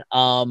season.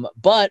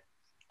 But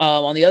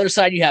on the other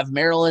side, you have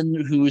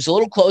Maryland, who's a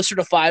little closer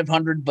to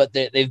 500, but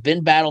they've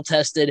been battle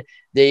tested.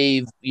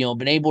 They've,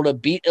 been able to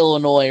beat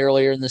Illinois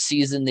earlier in the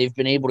season. They've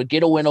been able to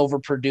get a win over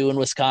Purdue and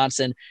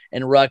Wisconsin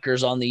and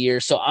Rutgers on the year.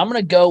 So I'm going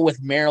to go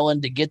with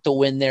Maryland to get the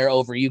win there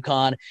over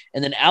UConn.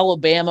 And then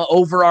Alabama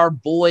over our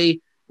boy,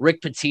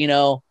 Rick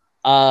Pitino.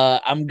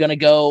 I'm going to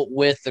go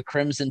with the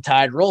Crimson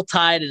Tide. Roll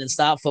Tide, and it's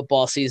not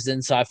football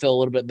season, so I feel a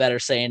little bit better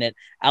saying it.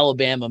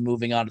 Alabama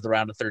moving on to the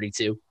round of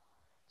 32.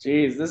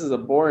 Jeez, this is a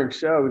boring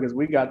show because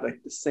we got the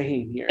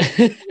same here.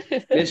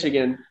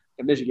 Michigan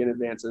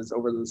advances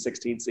over the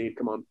 16th seed.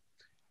 Come on.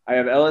 I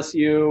have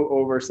LSU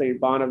over St.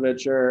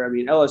 Bonaventure.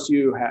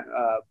 LSU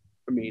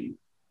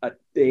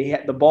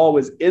the ball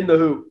was in the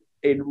hoop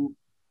and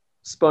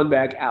spun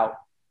back out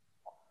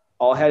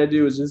All I had to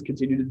do was just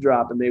continue to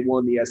drop, and they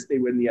win the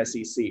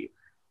SEC.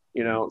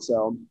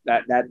 So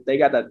that they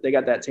got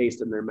that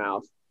taste in their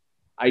mouth.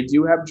 I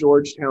do have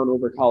Georgetown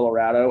over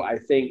Colorado. I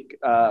think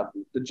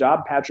the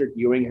job Patrick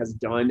Ewing has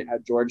done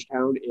at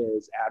Georgetown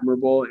is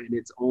admirable, and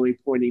it's only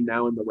pointing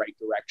now in the right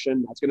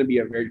direction. That's going to be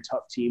a very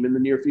tough team in the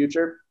near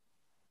future.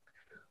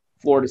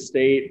 Florida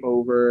State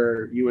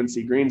over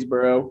UNC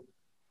Greensboro.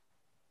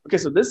 Okay,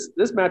 so this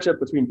matchup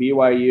between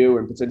BYU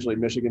and potentially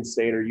Michigan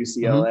State or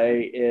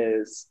UCLA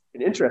is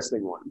an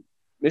interesting one.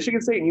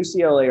 Michigan State and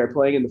UCLA are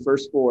playing in the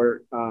first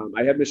four.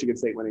 I have Michigan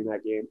State winning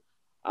that game,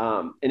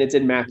 and it's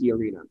in Mackey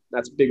Arena.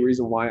 That's a big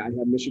reason why I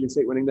have Michigan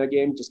State winning that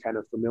game, just kind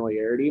of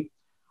familiarity.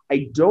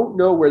 I don't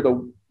know where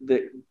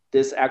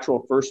this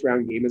actual first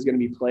round game is going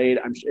to be played.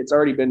 It's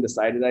already been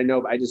decided, I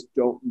know, but I just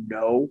don't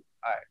know.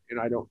 I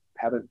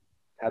haven't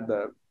had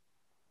the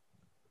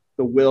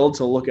will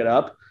to look it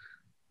up.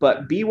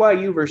 But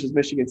BYU versus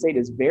Michigan State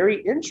is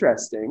very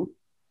interesting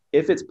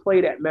if it's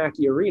played at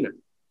Mackey Arena.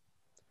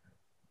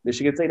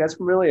 Michigan State has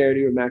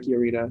familiarity with Mackey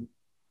Arena,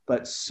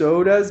 but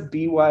so does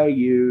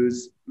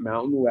BYU's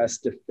Mountain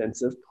West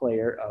Defensive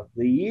Player of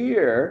the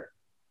Year,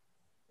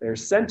 their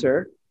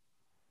center,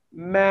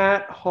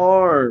 Matt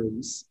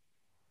Harms,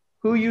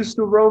 who used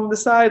to roam the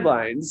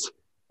sidelines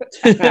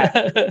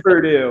at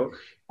Purdue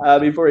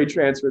before he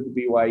transferred to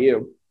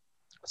BYU.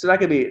 So that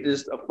could be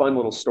just a fun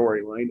little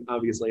storyline.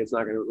 Obviously, it's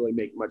not going to really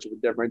make much of a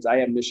difference. I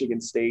have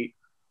Michigan State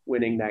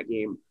winning that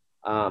game.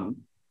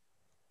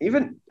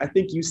 Even I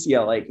think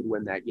UCLA could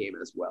win that game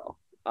as well.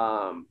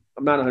 I'm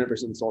not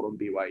 100% sold on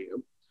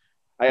BYU.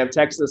 I have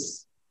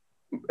Texas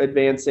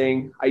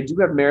advancing. I do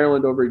have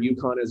Maryland over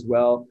UConn as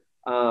well.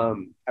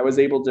 I was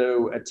able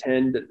to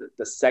attend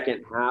the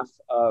second half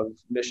of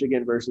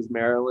Michigan versus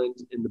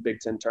Maryland in the Big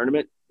Ten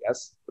tournament.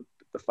 Yes,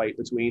 the fight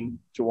between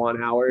Juwan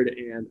Howard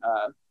and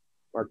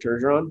Mark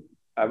Turgeon.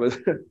 I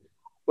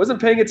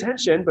wasn't paying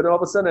attention, but all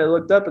of a sudden I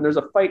looked up and there's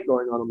a fight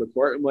going on the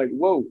court. I'm like,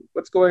 whoa,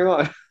 what's going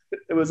on?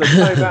 It was a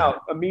timeout,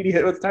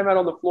 it was a timeout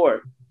on the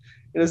floor.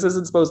 And this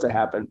isn't supposed to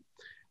happen.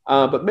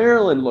 But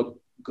Maryland looked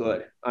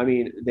good. I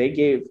mean, they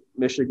gave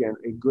Michigan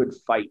a good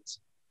fight,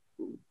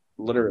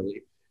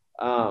 literally.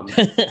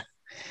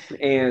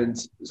 And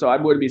so I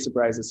wouldn't be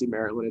surprised to see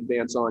Maryland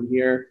advance on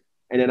here.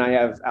 And then I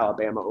have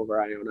Alabama over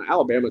Iona.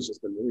 Alabama's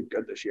just been really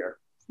good this year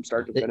from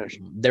start to finish.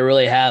 They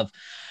really have.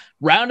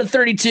 Round of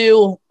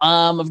 32,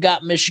 I've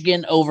got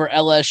Michigan over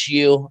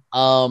LSU.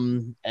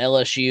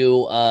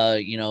 LSU,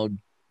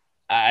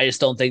 I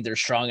just don't think they're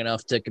strong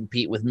enough to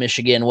compete with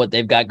Michigan, what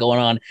they've got going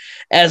on.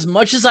 As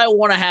much as I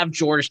want to have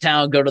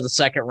Georgetown go to the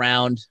second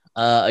round,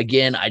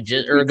 again,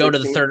 go to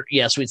the third,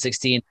 Sweet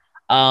 16.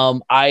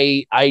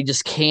 I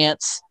just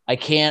can't.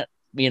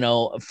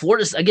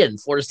 Florida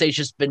State's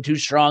just been too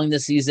strong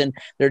this season.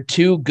 They're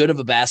too good of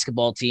a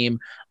basketball team.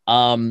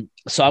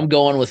 So I'm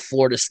going with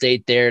Florida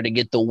State there to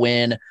get the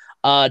win.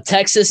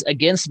 Texas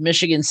against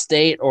Michigan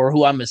State, or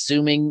who I'm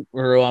assuming,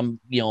 or who I'm,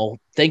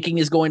 thinking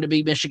is going to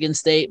be Michigan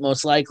State,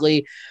 most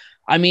likely.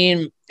 I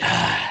mean,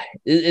 this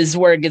is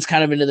where it gets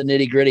kind of into the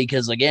nitty gritty.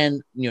 Cause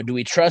again, do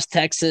we trust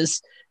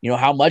Texas?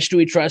 How much do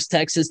we trust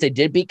Texas? They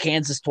did beat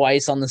Kansas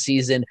twice on the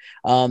season.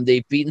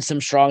 They've beaten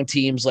some strong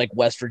teams like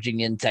West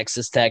Virginia and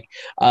Texas Tech.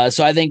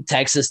 So I think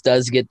Texas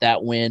does get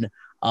that win,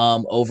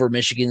 over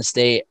Michigan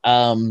State.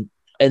 And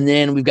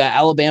then we've got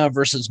Alabama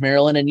versus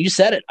Maryland. And you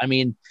said it. I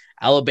mean,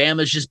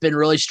 Alabama's just been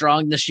really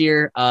strong this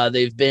year.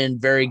 They've been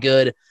very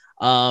good.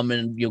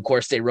 And of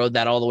course, they rode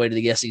that all the way to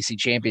the SEC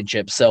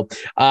championship. So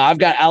I've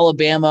got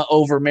Alabama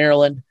over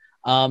Maryland.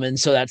 And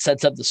so that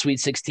sets up the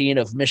Sweet 16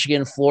 of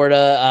Michigan,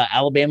 Florida,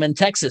 Alabama, and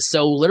Texas.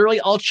 So literally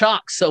all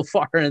chalk so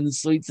far in the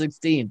Sweet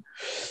 16.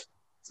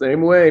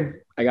 Same way.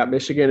 I got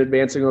Michigan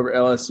advancing over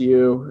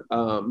LSU.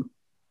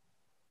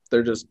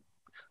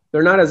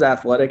 They're not as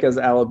athletic as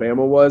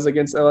Alabama was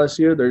against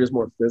LSU. They're just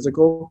more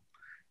physical.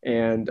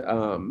 And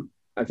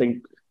I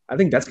think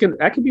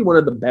that could be one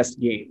of the best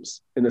games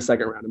in the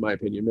second round, in my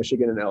opinion.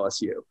 Michigan and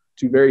LSU,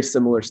 two very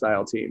similar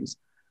style teams.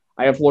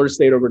 I have Florida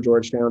State over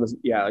Georgetown.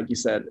 Yeah, like you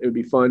said, it would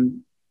be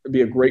fun. It'd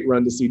be a great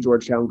run to see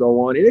Georgetown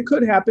go on, and it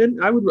could happen.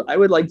 I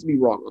would like to be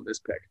wrong on this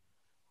pick,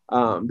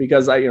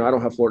 because I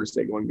don't have Florida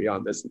State going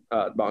beyond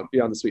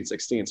the Sweet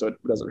 16, so it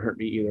doesn't hurt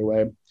me either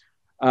way.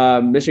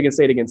 Michigan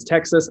State against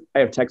Texas. I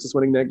have Texas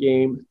winning that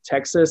game.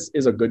 Texas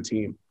is a good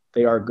team.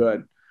 They are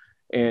good,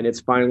 and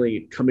it's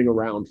finally coming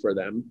around for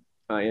them.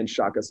 And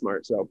Shaka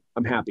Smart. So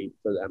I'm happy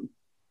for them.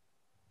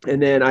 And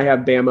then I have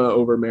Bama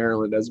over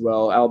Maryland as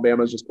well.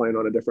 Alabama's just playing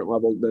on a different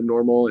level than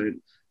normal.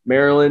 And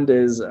Maryland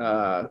is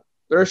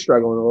they're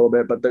struggling a little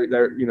bit, but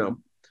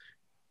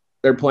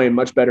they're playing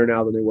much better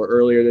now than they were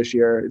earlier this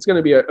year. It's going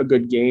to be a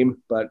good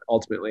game, but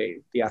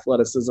ultimately the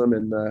athleticism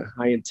and the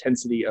high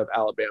intensity of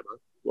Alabama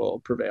will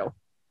prevail.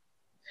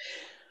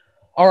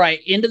 All right,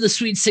 into the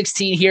Sweet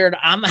 16 here. And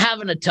I'm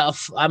having a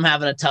tough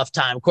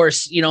time. Of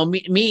course,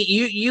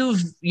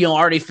 you've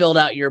already filled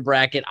out your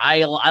bracket.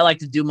 I like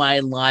to do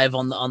mine live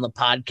on the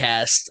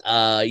podcast,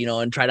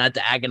 and try not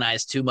to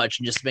agonize too much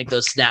and just make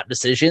those snap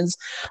decisions.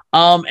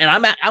 And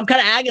I'm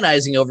kind of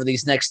agonizing over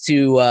these next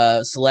two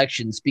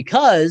selections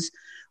because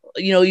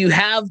you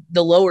have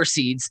the lower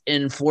seeds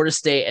in Florida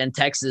State and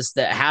Texas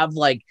that have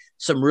like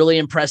some really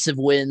impressive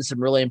wins,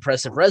 some really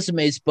impressive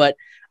resumes, but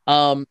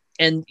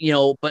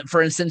but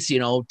for instance,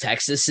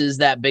 Texas is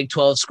that Big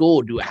 12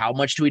 school. How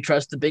much do we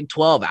trust the Big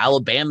 12?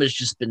 Alabama's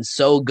just been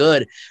so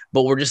good,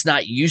 but we're just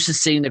not used to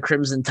seeing the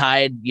Crimson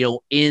Tide,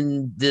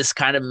 in this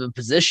kind of a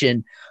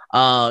position.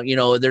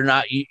 They're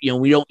not,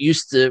 we don't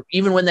used to,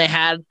 even when they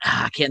had,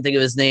 I can't think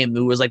of his name,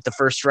 who was like the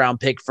first round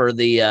pick for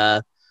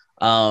the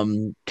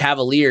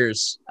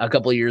Cavaliers a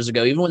couple of years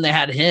ago, even when they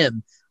had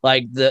him,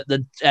 like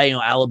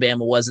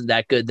Alabama wasn't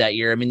that good that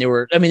year. I mean, they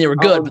were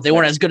good, but they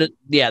weren't as good.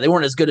 They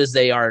weren't as good as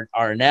they are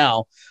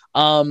now.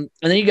 And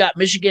then you got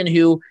Michigan,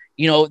 who,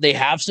 they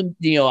have some,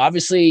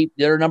 obviously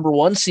they're number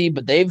one seed,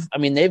 but they've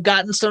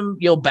gotten some,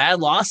 bad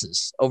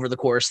losses over the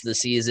course of the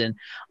season.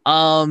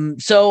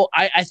 So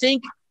I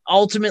think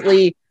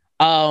ultimately,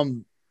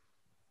 me,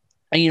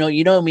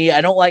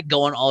 I don't like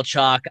going all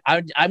chalk.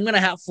 I'm going to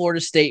have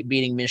Florida State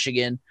beating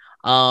Michigan.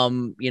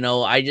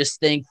 I just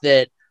think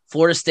that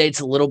Florida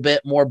State's a little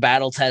bit more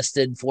battle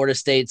tested. Florida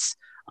State's,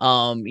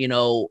 I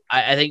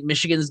think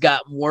Michigan's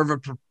got more of a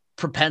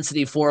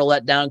propensity for a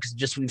letdown because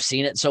just we've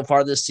seen it so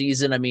far this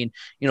season. I mean,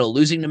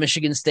 losing to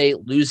Michigan State,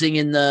 losing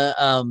in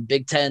the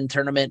Big Ten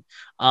tournament.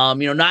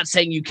 Not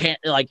saying you can't,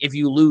 like, if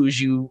you lose,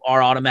 you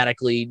are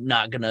automatically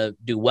not going to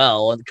do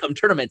well come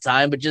tournament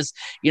time, but just,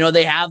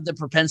 they have the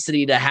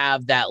propensity to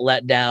have that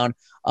letdown.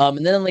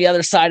 And then on the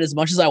other side, as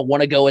much as I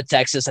want to go with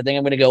Texas, I think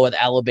I'm going to go with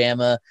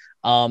Alabama.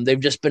 They've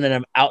just been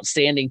an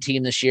outstanding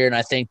team this year, and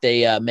I think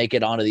they make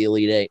it onto the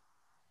Elite Eight.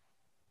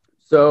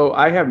 So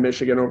I have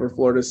Michigan over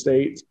Florida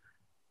State.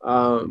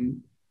 I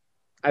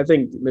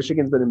think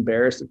Michigan's been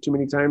embarrassed too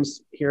many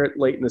times here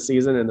late in the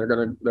season, and they're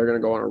gonna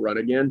go on a run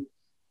again.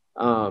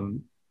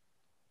 And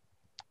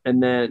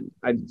then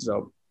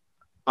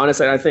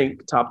honestly, I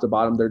think top to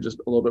bottom, they're just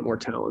a little bit more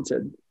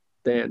talented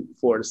than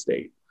Florida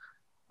State.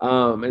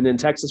 And then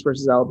Texas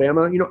versus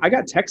Alabama, I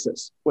got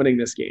Texas winning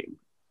this game.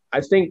 I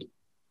think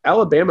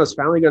Alabama's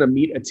finally going to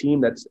meet a team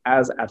that's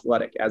as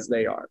athletic as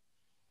they are.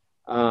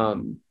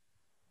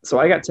 So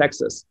I got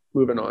Texas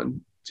moving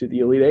on to the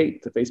Elite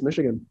Eight to face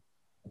Michigan.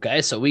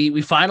 Okay, so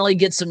we finally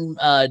get some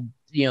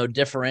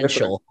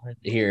differential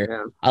here.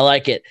 Yeah. I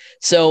like it.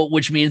 So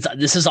which means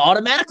this is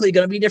automatically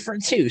going to be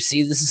different too.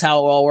 See, this is how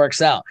it all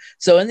works out.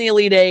 So in the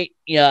Elite Eight,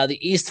 the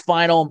East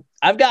final,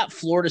 I've got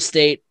Florida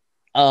State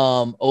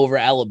over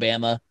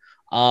Alabama.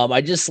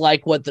 I just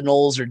like what the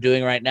Noles are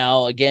doing right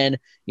now. Again,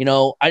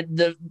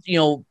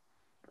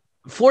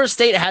 Florida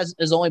State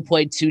has only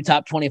played two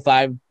top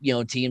 25,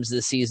 teams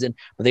this season,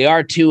 but they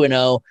are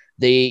 2-0.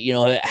 They,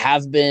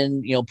 have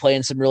been,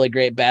 playing some really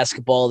great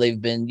basketball.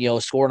 They've been,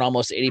 scoring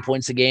almost 80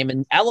 points a game,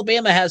 and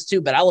Alabama has too,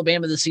 but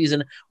Alabama this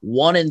season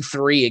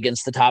 1-3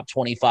 against the top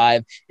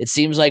 25. It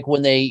seems like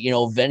when they,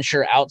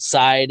 venture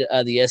outside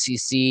the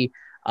SEC,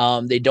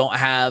 they don't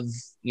have,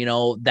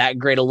 that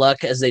great of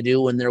luck as they do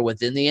when they're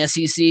within the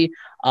SEC.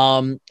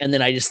 And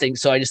then I just think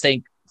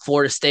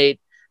Florida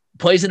State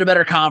plays in a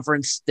better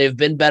conference. They've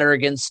been better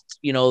against,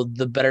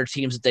 the better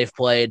teams that they've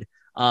played.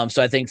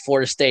 So I think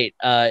Florida State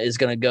is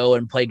going to go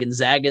and play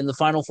Gonzaga in the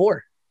Final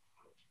Four.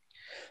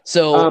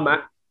 So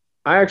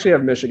I actually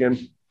have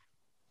Michigan.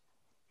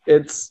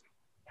 I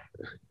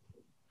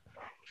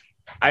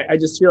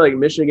just feel like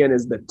Michigan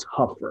is the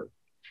tougher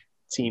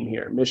team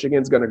here.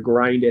 Michigan's going to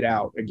grind it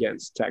out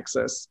against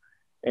Texas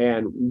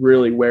and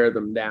really wear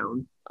them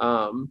down.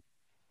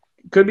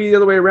 Could be the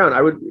other way around.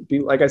 I would be,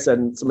 like I said,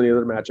 in some of the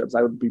other matchups,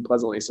 I would be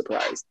pleasantly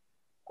surprised.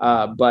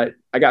 But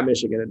I got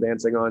Michigan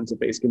advancing on to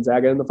face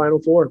Gonzaga in the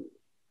Final Four.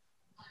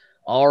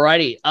 All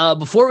righty.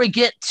 Before we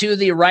get to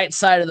the right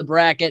side of the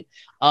bracket,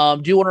 do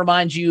want to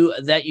remind you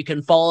that you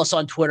can follow us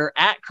on Twitter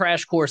at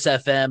Crash Course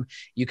FM.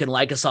 You can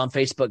like us on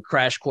Facebook,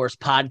 Crash Course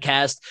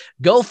Podcast.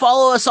 Go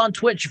follow us on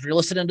Twitch if you're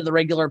listening to the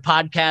regular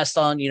podcast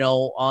on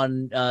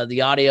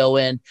the audio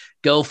end.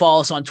 Go follow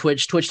us on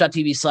Twitch,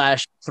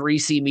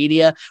 twitch.tv/3C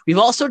Media. We've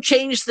also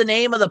changed the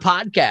name of the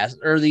podcast,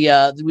 or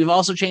we've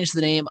also changed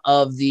the name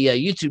of the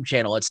YouTube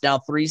channel. It's now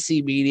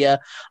 3C Media.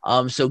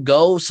 So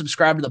go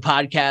subscribe to the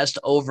podcast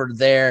over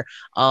there,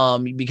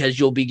 because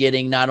you'll be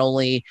getting not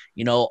only,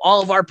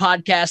 all of our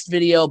podcast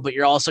video, but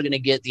you're also going to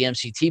get the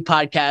MCT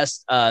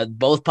podcast.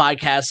 Both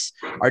podcasts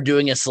are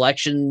doing a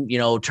selection,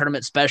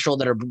 tournament special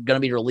that are going to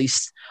be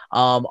released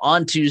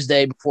on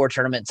Tuesday before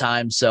tournament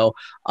time. So,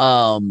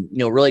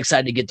 really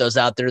excited to get those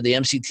out there. The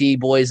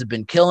MCT boys have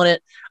been killing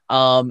it.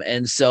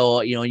 And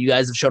so, you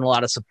guys have shown a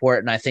lot of support,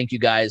 and I thank you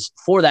guys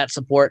for that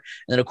support.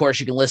 And then, of course,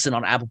 you can listen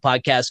on Apple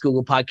Podcasts,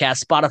 Google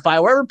Podcasts,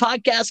 Spotify, wherever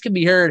podcasts can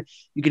be heard.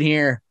 You can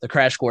hear the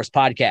Crash Course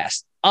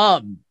Podcast.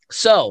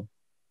 So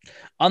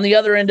on the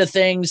other end of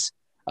things,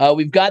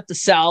 We've got the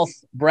South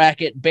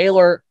bracket,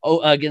 Baylor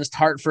against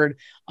Hartford.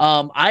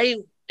 I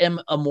am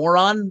a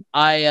moron. When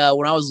I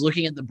was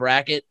looking at the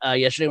bracket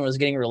yesterday when it was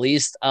getting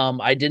released,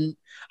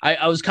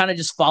 I was kind of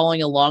just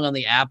following along on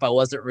the app. I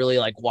wasn't really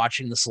like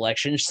watching the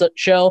selection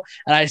show,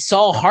 and I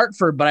saw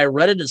Hartford, but I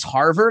read it as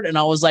Harvard, and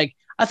I was like,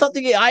 I thought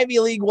the Ivy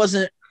League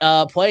wasn't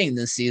playing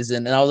this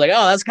season, and I was like,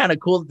 oh, that's kind of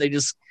cool that they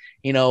just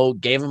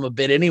gave him a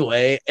bid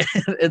anyway.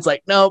 It's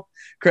like, nope,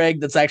 Craig,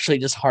 that's actually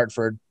just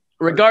Hartford.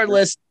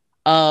 Regardless,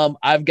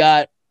 I've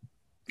got.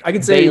 I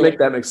can say you make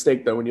that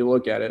mistake though when you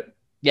look at it.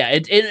 Yeah,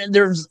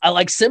 there's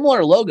like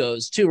similar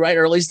logos too, right?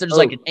 Or at least there's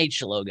like an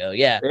H logo.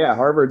 Yeah. Yeah,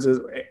 Harvard's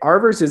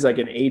is like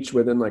an H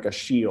within like a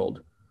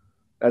shield.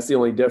 That's the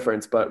only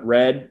difference. But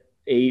red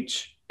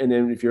H, and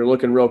then if you're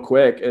looking real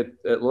quick,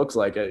 it looks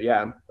like it.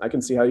 Yeah, I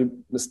can see how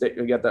you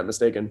get that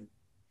mistaken.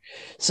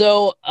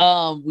 So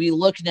we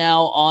look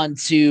now on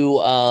to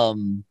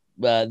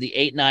the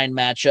 8-9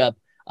 matchup,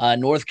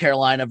 North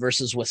Carolina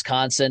versus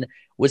Wisconsin.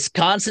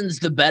 Wisconsin's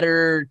the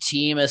better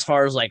team as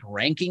far as like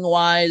ranking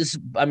wise.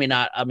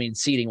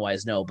 Seeding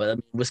wise, no, but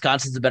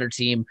Wisconsin's the better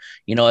team,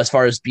 as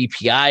far as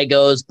BPI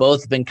goes.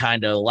 Both have been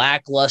kind of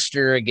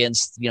lackluster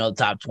against, the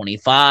top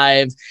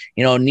 25.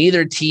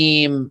 Neither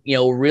team,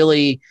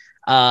 really,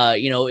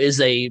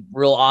 is a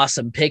real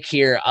awesome pick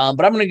here.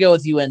 But I'm going to go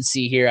with UNC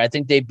here. I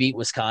think they beat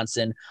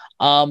Wisconsin.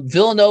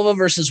 Villanova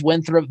versus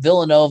Winthrop.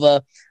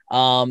 Villanova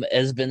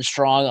has been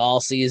strong all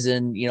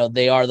season.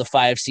 They are the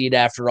 5 seed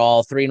after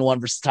all, 3-1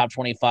 versus top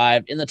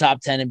 25, in the top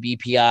 10 in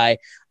BPI.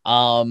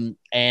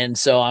 And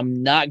so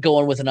I'm not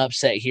going with an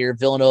upset here.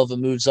 Villanova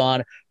moves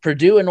on.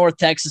 Purdue and North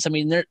Texas.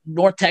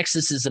 North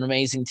Texas is an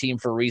amazing team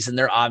for a reason.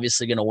 They're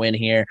obviously going to win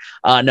here.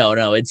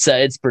 No,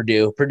 it's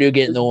Purdue. Purdue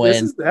getting the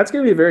win. That's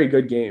going to be a very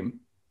good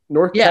game.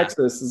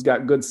 Texas has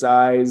got good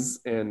size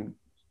and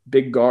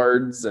big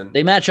guards, and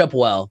they match up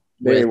well.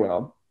 Very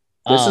well.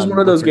 This is one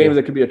of those games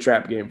that could be a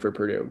trap game for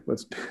Purdue.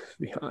 Let's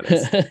be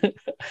honest.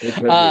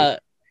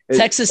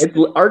 Texas, it's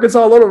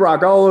Arkansas Little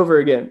Rock all over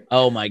again.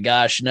 Oh my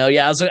gosh, no,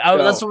 yeah,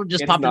 that's what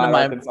just popped into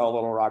my Arkansas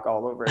Little Rock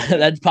all over again.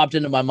 That popped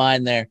into my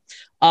mind there.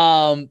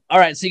 All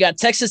right, so you got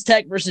Texas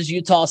Tech versus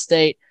Utah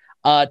State.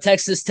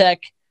 Texas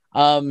Tech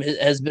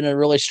has been a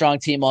really strong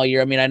team all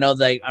year. I know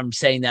that I'm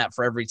saying that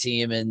for every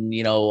team, and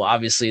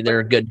obviously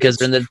they're good because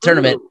they're in the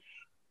tournament.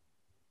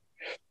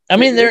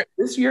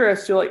 This year I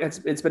feel like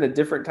it's been a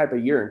different type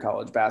of year in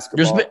college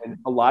basketball. And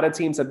a lot of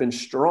teams have been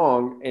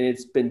strong, and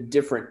it's been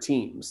different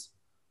teams.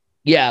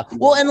 Yeah.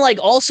 Well, and like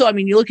also,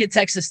 you look at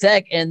Texas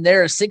Tech, and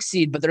they're a 6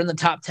 seed, but they're in the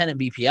top 10 in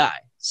BPI.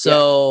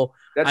 So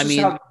that's just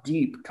how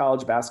deep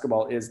college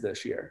basketball is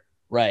this year.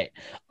 Right.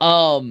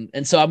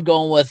 And so I'm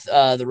going with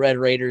the Red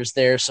Raiders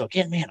there. So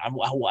again, man,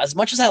 as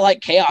much as I like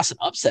chaos and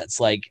upsets,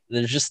 like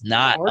there's just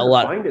not a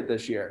lot. To find it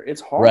this year.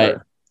 It's hard. Right.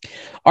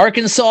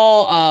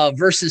 Arkansas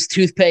versus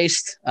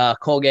Toothpaste,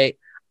 Colgate.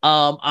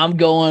 I'm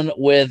going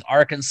with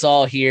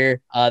Arkansas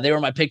here. They were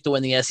my pick to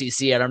win the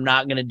SEC, and I'm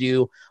not going to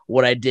do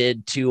what I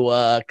did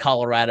to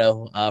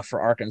Colorado for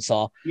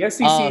Arkansas. The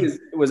SEC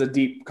was a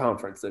deep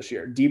conference this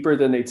year, deeper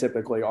than they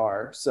typically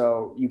are.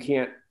 So you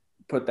can't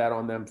put that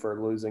on them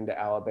for losing to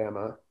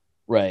Alabama.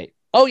 Right.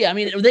 Oh yeah,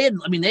 they had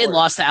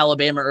lost to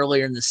Alabama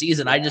earlier in the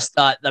season. Yeah. I just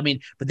thought,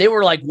 but they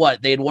were like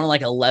what? They had won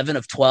like 11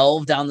 of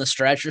 12 down the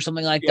stretch or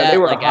something like that. They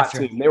were a hot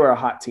team. They were a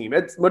hot team.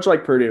 It's much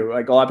like Purdue.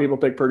 Like a lot of people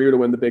pick Purdue to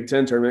win the Big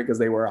Ten tournament because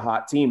they were a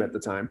hot team at the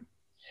time.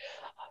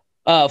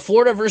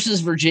 Florida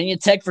versus Virginia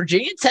Tech.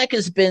 Virginia Tech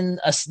has been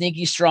a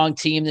sneaky strong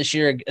team this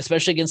year,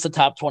 especially against the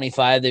top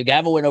 25. They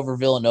have a win over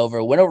Villanova,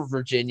 a win over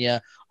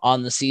Virginia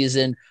on the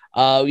season.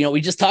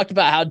 We just talked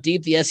about how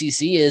deep the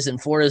SEC is,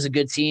 and Florida is a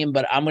good team,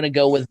 but I'm going to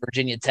go with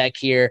Virginia Tech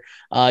here.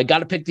 Got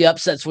to pick the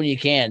upsets when you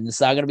can.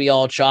 It's not going to be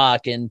all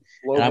chalk, and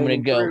I'm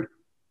going to go.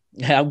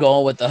 I'm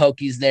going with the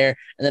Hokies there.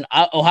 And then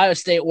Ohio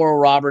State, Oral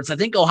Roberts. I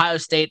think Ohio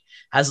State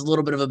has a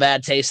little bit of a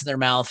bad taste in their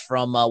mouth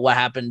from what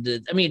happened.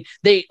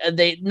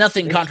 They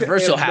nothing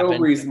controversial happened. No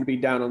reason to be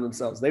down on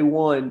themselves. They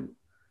won.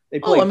 They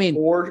played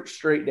 4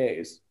 straight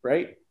days,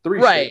 right? 3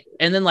 right.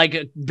 And then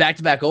like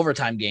back-to-back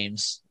overtime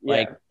games,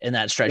 in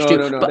that stretch too.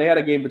 No. But they had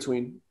a game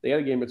between.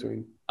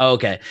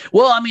 Okay.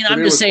 Well,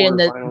 I'm just saying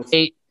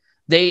that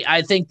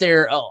I think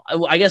they're,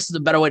 I guess the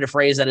better way to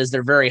phrase that is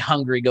they're very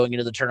hungry going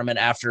into the tournament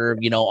after,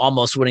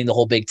 almost winning the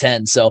whole Big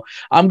Ten. So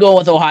I'm going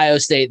with Ohio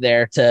State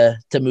there to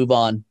move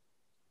on.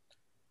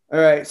 All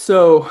right.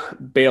 So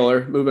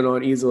Baylor moving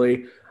on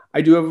easily. I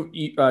do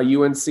have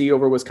UNC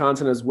over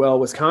Wisconsin as well.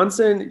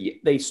 Wisconsin,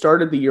 they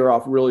started the year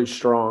off really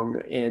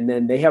strong, and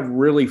then they have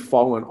really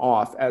fallen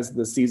off as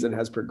the season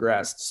has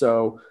progressed.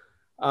 So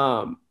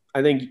I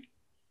think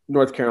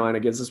North Carolina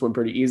gets this one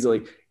pretty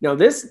easily. Now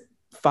this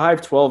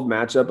 5-12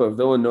 matchup of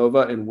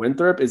Villanova and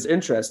Winthrop is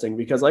interesting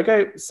because, like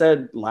I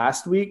said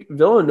last week,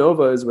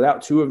 Villanova is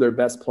without 2 of their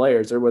best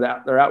players.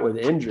 They're out with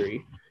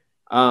injury.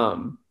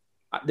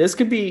 This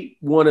could be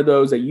one of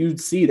those that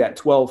you'd see that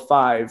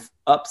 12-5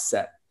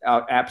 upset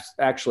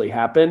actually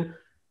happen.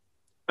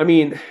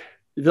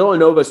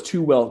 Villanova's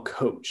too well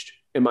coached,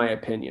 in my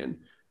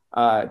opinion,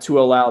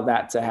 to allow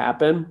that to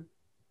happen.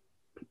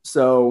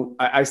 So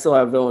I still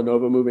have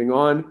Villanova moving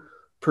on.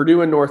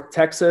 Purdue and North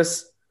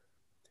Texas.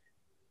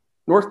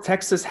 North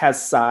Texas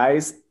has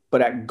size,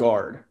 but at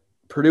guard.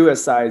 Purdue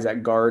has size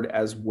at guard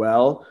as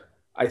well.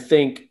 I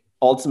think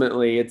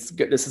ultimately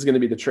this is going to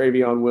be the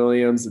Travion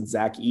Williams and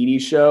Zach Edey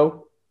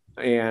show.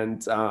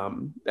 And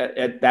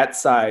at that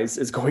size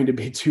is going to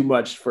be too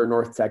much for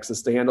North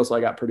Texas to handle. So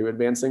I got Purdue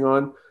advancing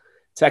on.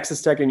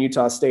 Texas Tech and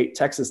Utah State.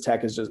 Texas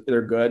Tech is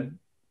they're good.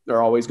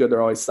 They're always good.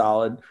 They're always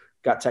solid.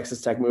 Got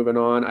Texas Tech moving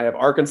on. I have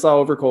Arkansas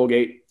over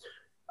Colgate.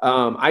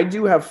 I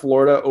do have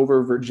Florida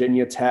over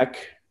Virginia Tech,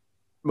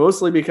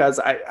 mostly because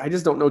I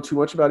just don't know too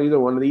much about either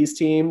one of these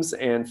teams.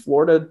 And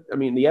Florida, I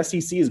mean, the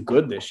SEC is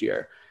good this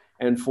year,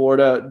 and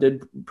Florida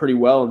did pretty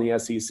well in the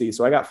SEC.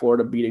 So I got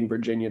Florida beating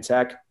Virginia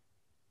Tech.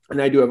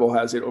 And I do have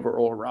Ohio State over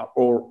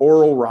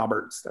Oral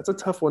Roberts. That's a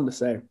tough one to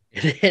say.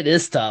 It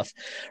is tough.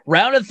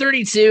 Round of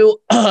 32,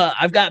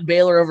 I've got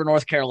Baylor over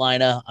North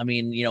Carolina. I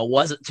mean,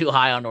 wasn't too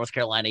high on North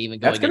Carolina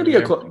even going. That's going to be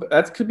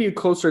that could be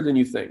closer than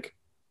you think.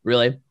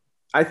 Really?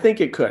 I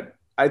think it could.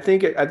 I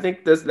think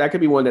that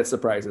could be one that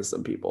surprises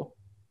some people.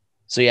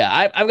 So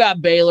yeah, I've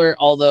got Baylor.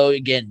 Although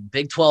again,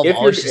 Big 12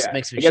 always just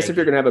makes me. I guess shaky. If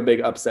you're going to have a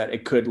big upset,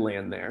 it could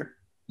land there.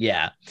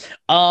 Yeah.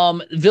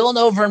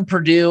 Villanova and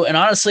Purdue. And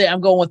honestly, I'm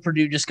going with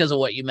Purdue just because of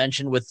what you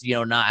mentioned with,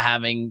 not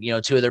having,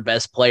 two of their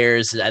best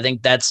players. I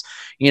think that's,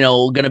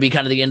 going to be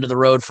kind of the end of the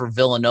road for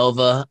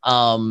Villanova.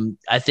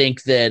 I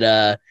think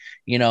that,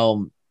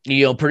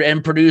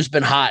 and Purdue's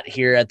been hot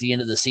here at the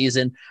end of the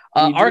season.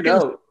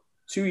 Arkansas.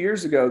 2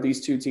 years ago,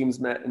 these two teams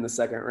met in the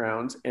second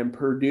round, and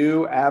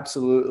Purdue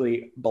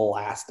absolutely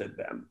blasted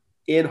them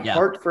in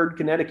Hartford,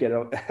 Connecticut,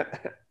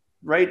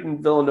 right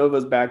in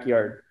Villanova's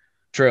backyard.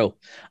 True.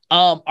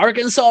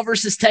 Arkansas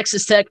versus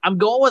Texas Tech. I'm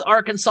going with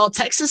Arkansas.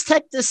 Texas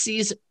Tech this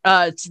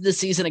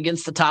season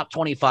against the top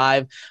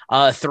 25,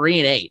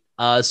 3-8.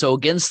 So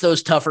against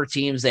those tougher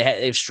teams,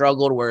 they've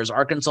struggled, whereas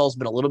Arkansas has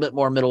been a little bit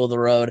more middle of the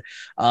road.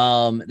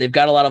 They've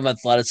got a lot of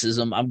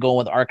athleticism. I'm going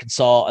with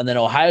Arkansas. And then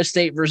Ohio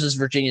State versus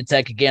Virginia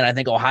Tech. Again, I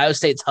think Ohio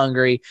State's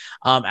hungry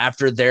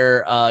after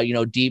their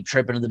deep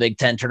trip into the Big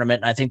Ten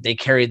tournament. And I think they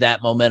carried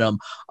that momentum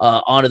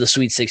onto the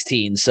Sweet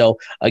 16. So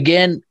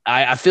again,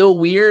 I feel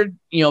weird,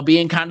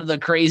 being kind of the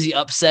crazy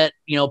upset,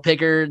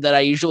 picker that I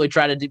usually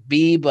try to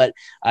be, but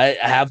I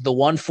have the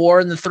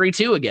 1-4 and the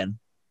 3-2 again.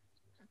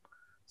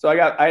 So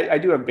I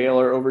do have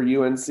Baylor over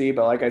UNC,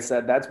 but like I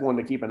said, that's one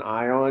to keep an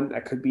eye on.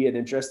 That could be an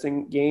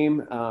interesting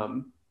game.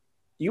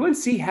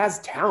 UNC has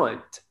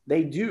talent.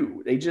 They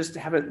do. They just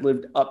haven't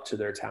lived up to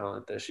their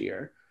talent this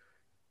year.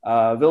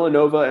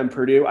 Villanova and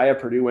Purdue. I have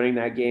Purdue winning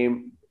that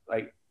game.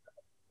 Like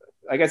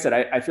I said,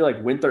 I feel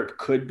like Winthrop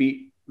could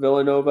beat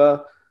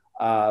Villanova,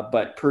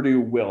 but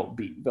Purdue will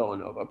beat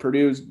Villanova.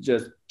 Purdue's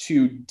just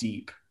too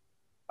deep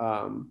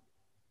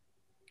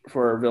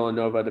for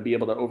Villanova to be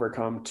able to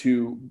overcome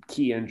two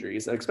key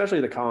injuries, especially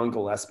the Colin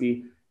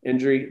Gillespie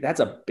injury. That's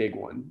a big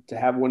one to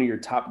have one of your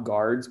top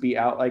guards be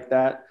out like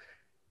that.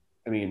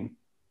 I mean,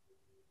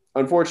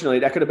 unfortunately,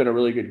 that could have been a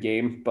really good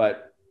game,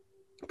 but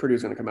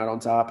Purdue's going to come out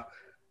on top.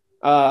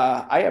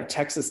 I have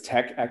Texas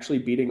Tech actually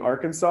beating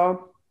Arkansas.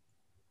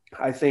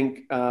 I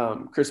think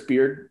Chris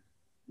Beard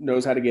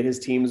knows how to get his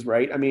teams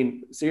right. I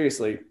mean,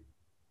 seriously,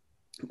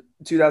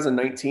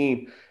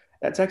 2019,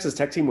 that Texas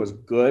Tech team was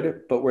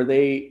good, but were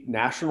they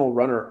national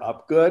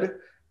runner-up good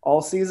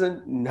all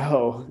season?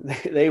 No,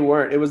 they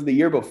weren't. It was the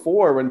year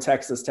before when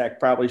Texas Tech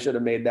probably should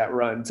have made that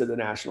run to the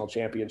national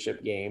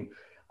championship game.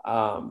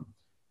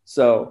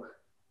 So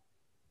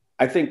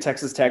I think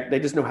Texas Tech,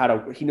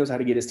 he knows how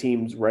to get his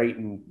teams right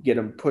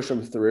and push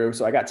them through.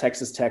 So I got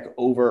Texas Tech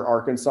over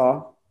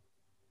Arkansas.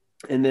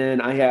 And then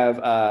I have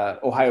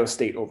Ohio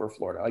State over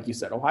Florida. Like you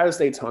said, Ohio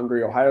State's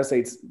hungry. Ohio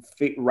State's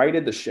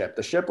righted the ship.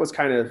 The ship was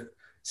kind of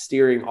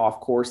steering off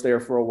course there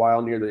for a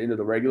while near the end of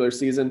the regular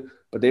season,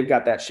 but they've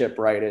got that ship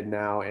righted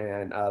now,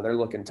 and they're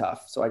looking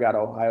tough. So I got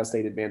Ohio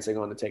State advancing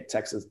on to take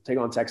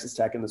on Texas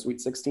Tech in the Sweet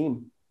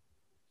 16.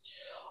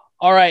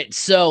 All right,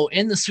 so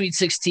in the Sweet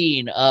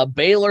 16,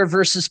 Baylor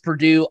versus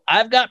Purdue.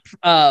 I've got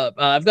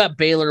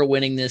Baylor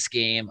winning this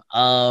game.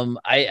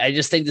 I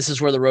just think this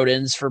is where the road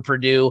ends for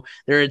Purdue.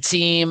 They're a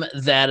team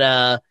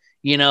that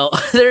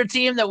they're a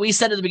team that we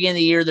said at the beginning of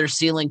the year their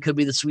ceiling could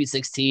be the Sweet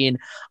 16.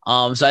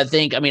 So I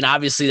think,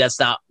 obviously that's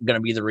not going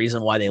to be the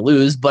reason why they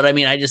lose, but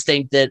I just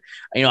think that,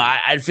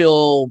 I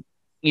feel,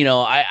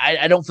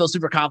 I don't feel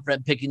super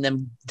confident picking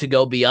them to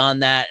go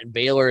beyond that. And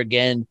Baylor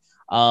again,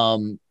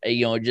 they've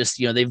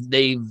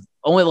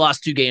only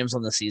lost 2 games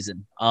on the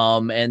season.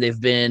 And they've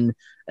been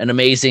an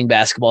amazing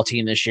basketball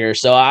team this year.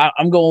 So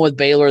I'm going with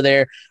Baylor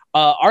there.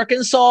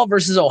 Arkansas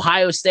versus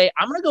Ohio State.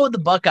 I'm going to go with the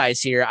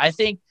Buckeyes here. I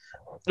think,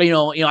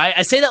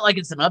 I say that like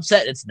it's an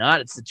upset. It's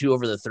not. It's the 2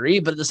 over the 3.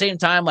 But at the same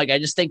time, I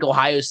just think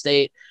Ohio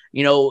State,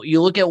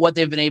 you look at what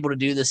they've been able to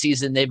do this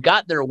season. They've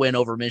got their win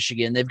over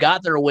Michigan. They've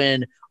got their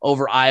win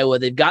over Iowa.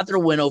 They've got their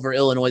win over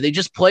Illinois. They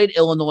just played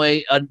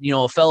Illinois, a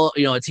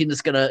team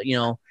that's going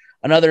to,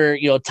 another,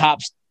 top,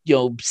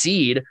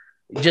 seed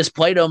just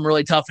played them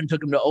really tough and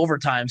took them to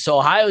overtime. So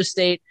Ohio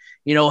State,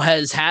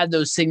 has had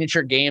those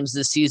signature games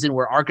this season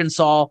where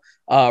Arkansas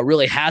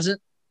really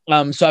hasn't.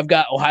 So I've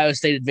got Ohio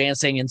State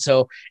advancing. And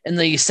so in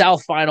the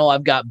South final,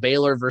 I've got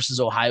Baylor versus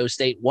Ohio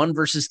State,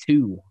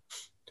 1-2.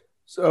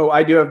 So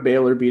I do have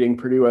Baylor beating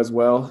Purdue as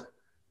well.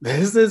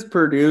 This is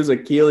Purdue's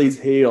Achilles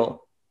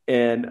heel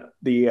in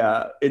the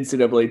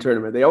NCAA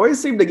tournament. They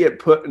always seem to get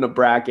put in a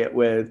bracket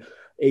with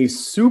a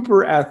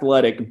super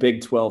athletic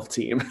Big 12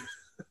 team,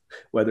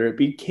 whether it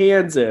be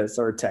Kansas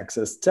or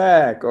Texas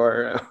Tech,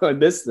 or in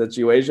this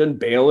situation,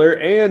 Baylor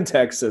and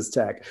Texas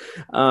Tech.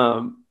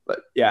 But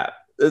yeah,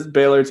 this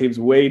Baylor team's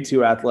way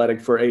too athletic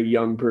for a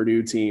young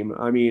Purdue team.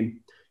 I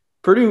mean,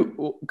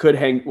 Purdue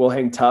will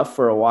hang tough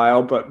for a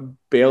while, but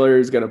Baylor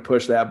is going to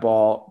push that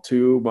ball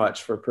too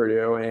much for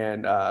Purdue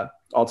and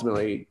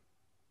ultimately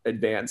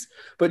advance.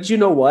 But you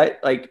know what?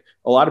 Like,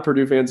 a lot of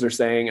Purdue fans are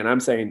saying, and I'm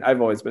saying,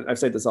 I've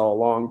said this all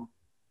along,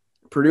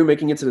 Purdue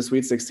making it to the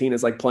Sweet 16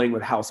 is like playing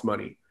with house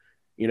money,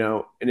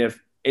 and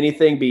if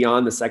anything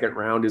beyond the second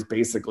round is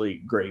basically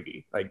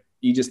gravy, like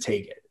you just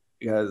take it,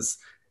 because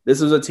this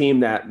was a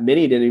team that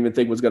many didn't even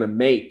think was going to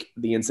make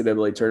the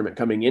NCAA tournament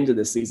coming into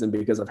this season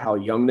because of how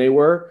young they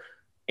were.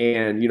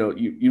 And,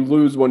 you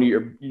lose one of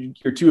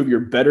your two of your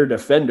better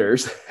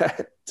defenders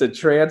to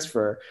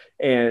transfer,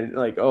 and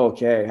like,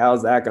 okay,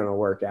 how's that going to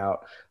work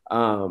out?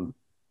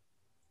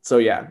 So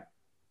yeah,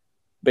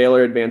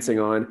 Baylor advancing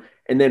on.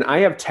 And then I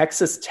have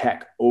Texas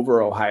Tech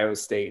over Ohio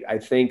State. I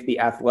think the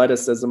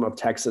athleticism of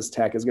Texas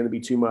Tech is going to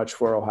be too much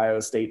for Ohio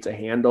State to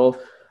handle.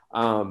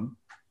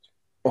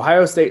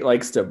 Ohio State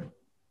likes to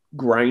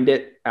grind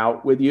it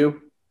out with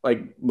you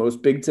like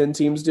most Big Ten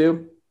teams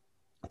do.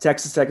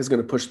 Texas Tech is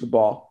going to push the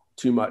ball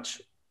too much,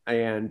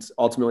 and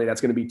ultimately that's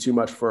going to be too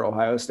much for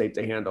Ohio State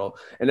to handle.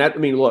 And that's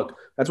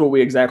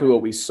exactly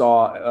what we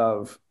saw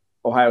of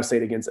Ohio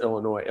State against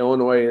Illinois.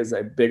 Illinois is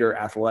a bigger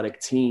athletic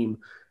team,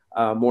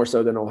 more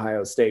so than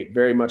Ohio State,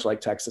 very much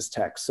like Texas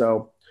Tech.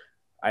 So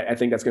I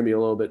think that's going to be a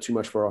little bit too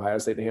much for Ohio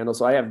State to handle.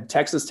 So I have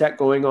Texas Tech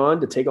going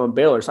on to take on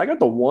Baylor. So I got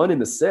the 1 and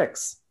the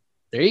 6.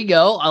 There you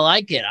go. I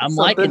like it. I'm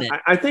liking it.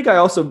 I think I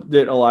also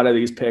did a lot of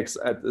these picks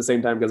at the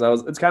same time,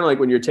 because it's kind of like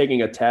when you're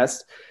taking a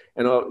test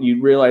and you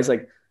realize,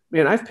 like,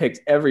 man, I've picked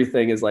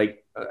everything is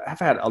like, I've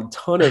had a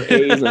ton of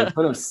A's and a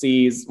ton of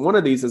C's. One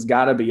of these has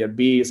got to be a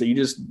B. So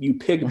you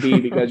pick B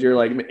because you're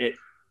like,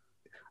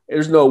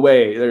 there's no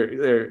way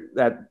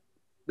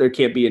there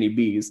can't be any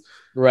B's.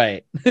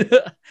 Right.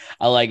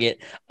 I like it.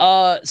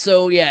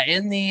 So yeah,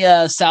 in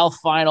the South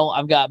final,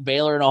 I've got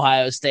Baylor and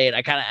Ohio State.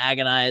 I kind of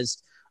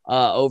agonized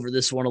over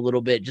this one a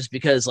little bit, just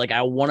because like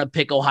I want to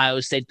pick Ohio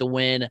State to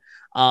win,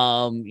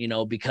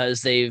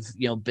 because they've,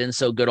 been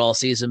so good all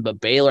season.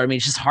 But Baylor, I mean,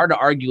 it's just hard to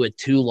argue with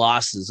 2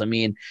 losses. I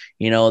mean,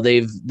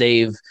 they've,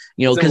 because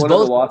both of the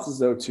losses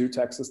though to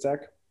Texas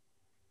Tech.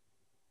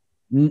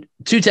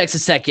 To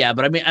Texas Tech, yeah,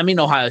 but I mean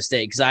Ohio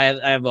State, because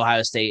I have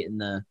Ohio State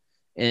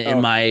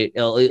in my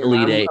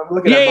Elite Eight.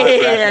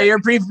 Yeah, you're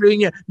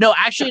previewing. No,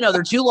 actually, no.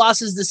 Their 2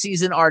 losses this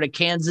season are to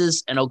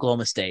Kansas and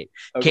Oklahoma State.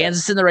 Okay.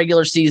 Kansas in the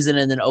regular season,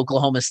 and then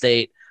Oklahoma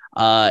State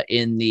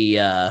in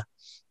the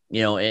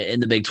in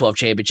the Big 12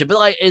 championship, but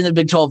like in the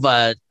Big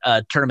 12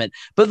 tournament.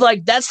 But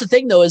like, that's the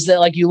thing though, is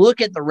that like you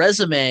look at the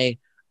resume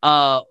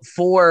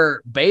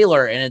for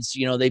Baylor, and it's,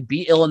 they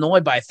beat Illinois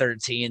by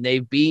 13.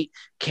 They've beaten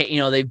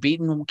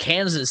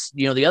Kansas,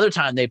 the other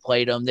time they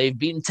played them. They've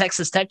beaten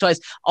Texas Tech twice.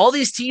 All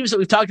these teams that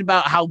we've talked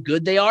about how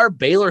good they are,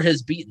 Baylor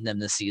has beaten them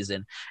this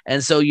season.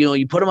 And so,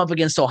 you put them up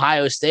against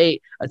Ohio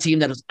State, a team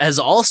that has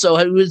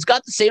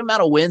got the same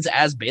amount of wins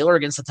as Baylor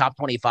against the top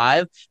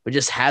 25, but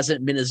just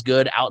hasn't been as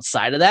good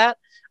outside of that.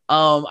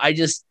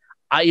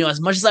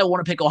 As much as I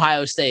want to pick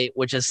Ohio State,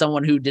 which as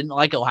someone who didn't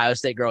like Ohio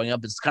State growing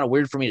up, it's kind of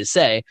weird for me to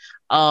say.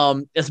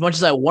 As much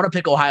as I want to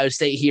pick Ohio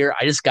State here,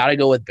 I just got to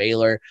go with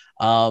Baylor.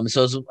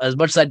 So as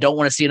much as I don't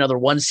want to see another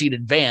 1 seed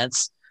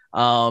advance,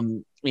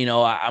 I'm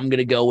going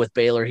to go with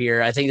Baylor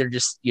here. I think they're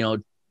just,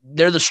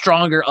 they're the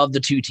stronger of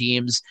the 2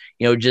 teams,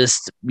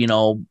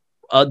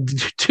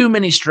 too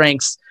many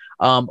strengths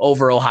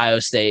over Ohio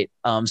State.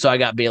 So I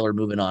got Baylor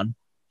moving on.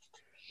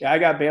 Yeah, I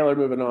got Baylor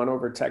moving on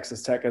over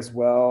Texas Tech as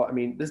well. I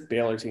mean, this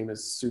Baylor team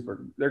is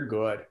they're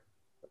good.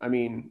 I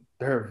mean,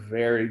 they're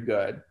very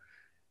good.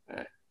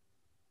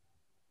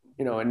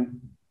 And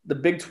the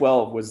Big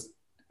 12 was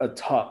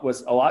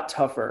a lot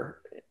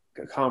tougher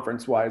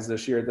conference-wise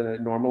this year than it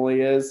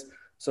normally is.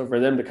 So for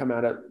them to come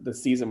out of the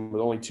season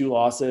with only 2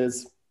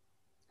 losses,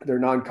 their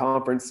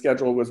non-conference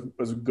schedule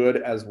was good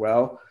as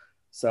well.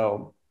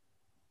 So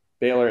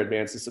Baylor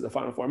advances to the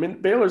Final Four. I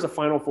mean, Baylor's a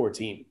Final Four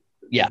team,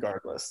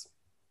 regardless.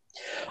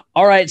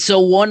 All right,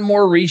 so one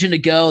more region to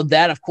go.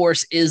 That, of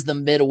course, is the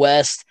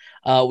Midwest.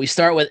 We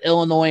start with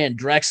Illinois and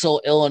Drexel.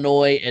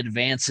 Illinois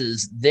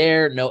advances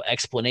there. No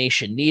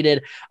explanation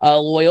needed.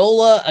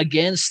 Loyola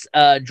against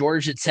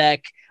Georgia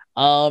Tech.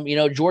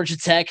 Georgia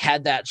Tech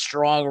had that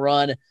strong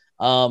run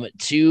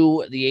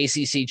to the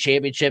ACC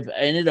championship.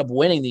 I ended up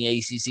winning the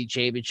ACC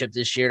championship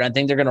this year, and I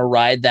think they're going to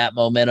ride that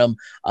momentum.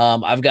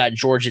 I've got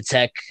Georgia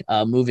Tech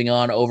moving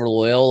on over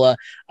Loyola.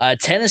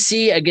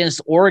 Tennessee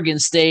against Oregon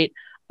State.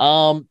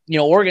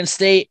 Oregon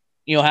State,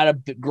 had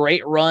a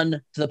great run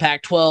to the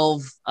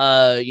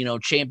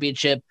Pac-12,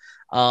 championship.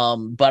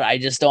 But I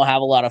just don't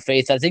have a lot of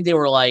faith. I think they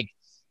were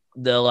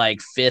the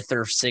fifth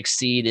or sixth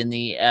seed in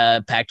the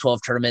Pac-12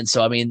 tournament.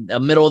 So, I mean, a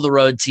middle of the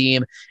road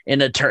team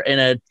in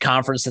a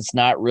conference that's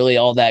not really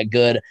all that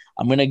good.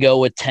 I'm going to go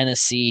with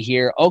Tennessee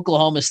here.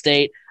 Oklahoma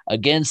State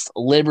against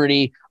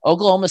Liberty.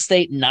 Oklahoma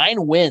State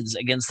 9 wins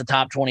against the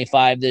top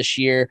 25 this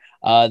year.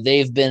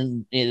 They've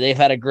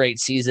had a great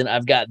season.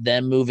 I've got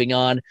them moving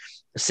on.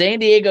 San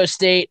Diego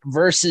State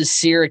versus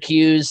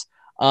Syracuse.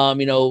 San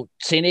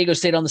Diego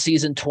State on the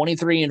season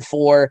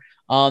 23-4.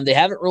 They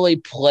haven't really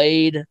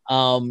played.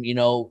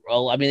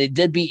 They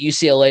did beat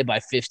UCLA by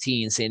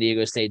 15. San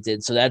Diego State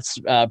did, so that's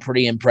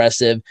pretty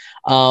impressive.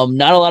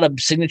 Not a lot of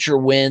signature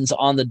wins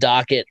on the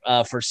docket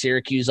for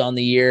Syracuse on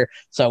the year,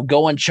 so I'm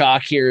going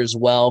chalk here as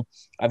well.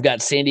 I've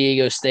got San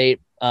Diego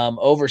State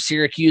over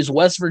Syracuse,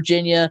 West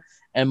Virginia,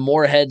 and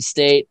Morehead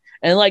State.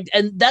 And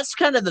that's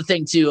kind of the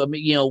thing too. I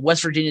mean,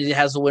 West Virginia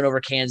has the win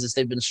over Kansas.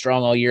 They've been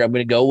strong all year. I'm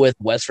going to go with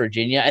West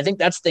Virginia. I think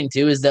that's the thing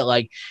too, is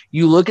that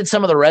you look at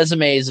some of the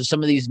resumes of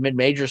some of these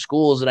mid-major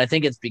schools, and I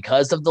think it's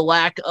because of the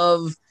lack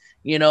of,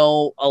 a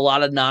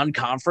lot of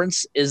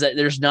non-conference, is that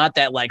there's not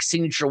that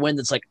signature win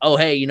that's oh,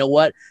 hey, you know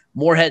what?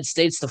 Morehead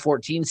State's the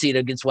 14 seed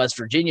against West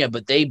Virginia,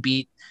 but they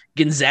beat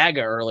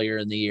Gonzaga earlier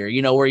in the year,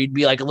 where you'd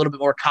be a little bit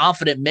more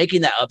confident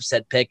making that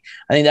upset pick.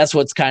 I think that's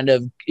what's kind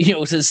of,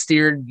 has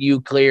steered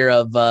you clear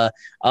of a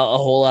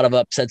whole lot of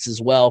upsets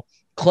as well.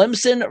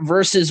 Clemson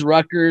versus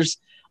Rutgers.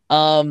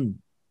 On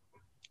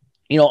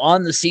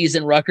the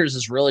season, Rutgers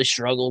has really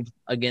struggled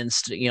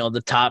against,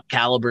 the top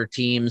caliber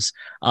teams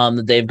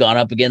that they've gone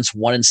up against.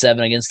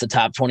 1-7 against the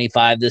top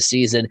 25 this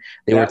season.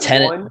 They were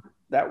 10.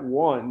 That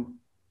one,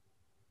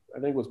 I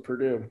think, was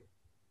Purdue.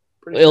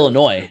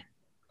 Illinois.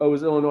 Oh, it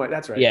was Illinois.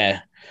 That's right. Yeah.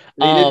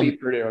 They did beat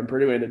Purdue, and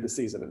Purdue ended the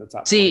season in the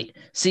top.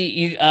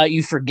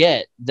 You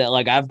forget that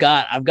I've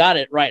got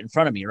it right in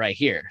front of me right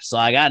here. So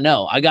I got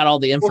all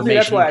the information.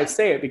 That's why I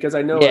say it, because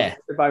I know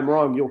if I'm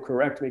wrong, you'll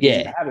correct me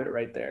because you have it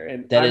right there.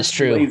 And that is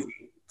true. Lazy,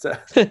 so.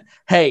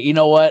 Hey, you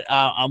know what?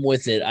 I'm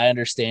with it. I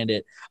understand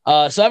it.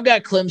 So I've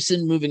got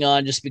Clemson moving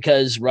on just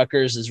because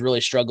Rutgers has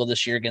really struggled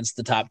this year against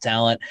the top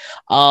talent.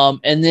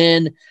 And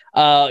then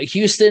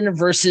Houston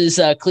versus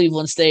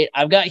Cleveland State.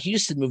 I've got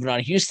Houston moving on.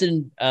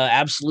 Houston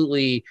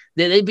absolutely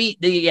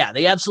they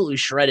absolutely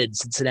shredded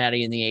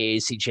Cincinnati in the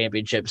AAC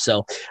championship.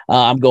 So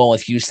I'm going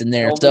with Houston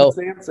there.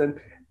 Sampson.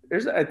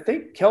 I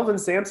think Kelvin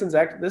Sampson's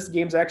this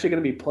game's actually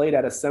going to be played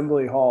at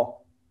Assembly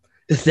Hall.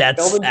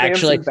 That's Kelvin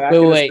actually back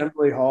at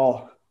Assembly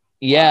Hall.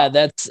 Yeah,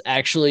 that's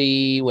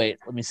actually wait,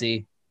 let me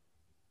see.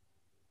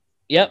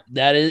 Yep,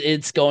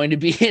 it's going to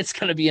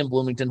be in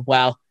Bloomington.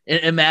 Wow.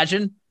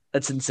 Imagine.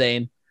 That's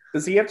insane.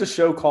 Does he have to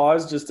show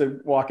cause just to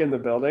walk in the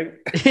building?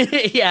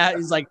 Yeah,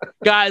 he's like,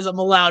 guys, I'm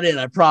allowed in.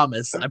 I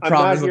promise. I'm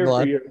not here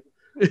for you.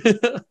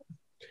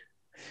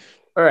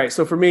 All right.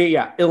 So for me,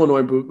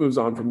 Illinois moves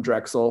on from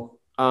Drexel.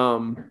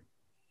 I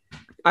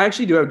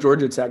actually do have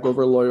Georgia Tech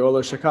over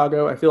Loyola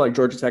Chicago. I feel like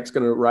Georgia Tech's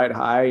going to ride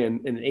high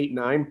in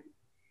 8-9.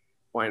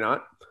 Why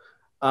not?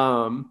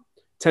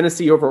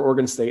 Tennessee over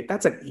Oregon State.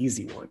 That's an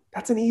easy one.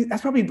 That's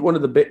probably one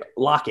of the big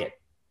lock it.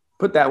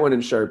 Put that one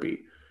in Sharpie.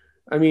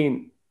 I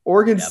mean,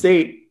 Oregon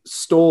State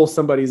stole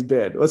somebody's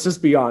bid. Let's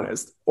just be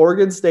honest.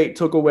 Oregon State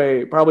took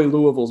away probably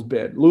Louisville's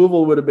bid.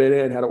 Louisville would have been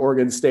in had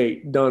Oregon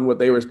State done what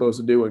they were supposed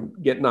to do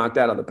and get knocked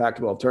out of the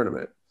Pac-12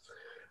 tournament.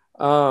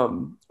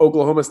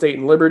 Oklahoma State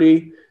and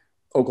Liberty.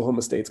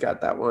 Oklahoma State's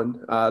got that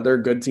one. They're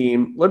a good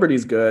team.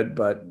 Liberty's good,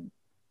 but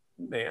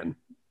man,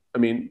 I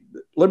mean,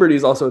 Liberty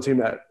is also a team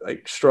that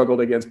struggled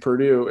against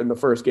Purdue in the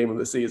first game of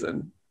the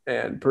season,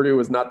 and Purdue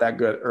was not that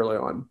good early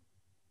on.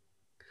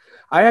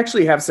 I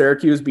actually have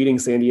Syracuse beating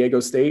San Diego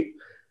State.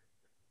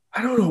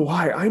 I don't know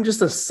why. I'm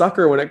just a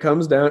sucker when it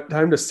comes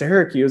time to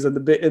Syracuse in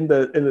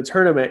the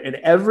tournament, and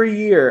every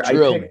year I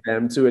pick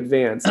them to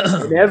advance,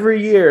 and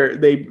every year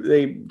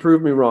they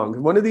prove me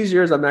wrong. One of these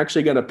years I'm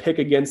actually going to pick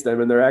against them,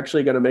 and they're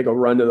actually going to make a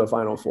run to the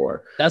Final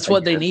Four. That's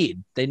what they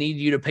need. They need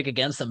you to pick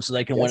against them so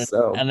they can win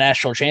a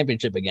national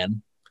championship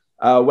again.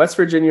 West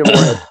Virginia,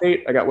 Morehead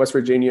State. I got West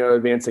Virginia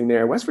advancing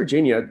there. West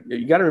Virginia,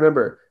 you got to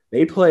remember,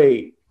 they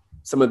play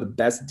some of the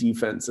best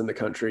defense in the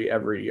country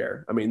every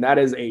year. I mean, that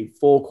is a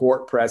full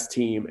court press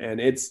team, and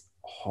it's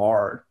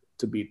hard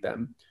to beat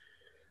them.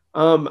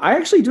 I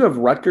actually do have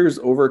Rutgers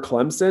over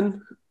Clemson.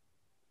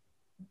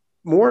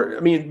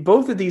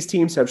 Both of these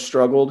teams have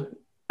struggled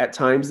at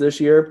times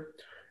this year,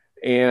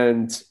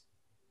 and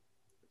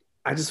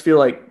I just feel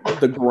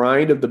like the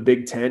grind of the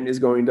Big Ten is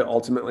going to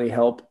ultimately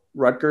help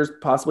Rutgers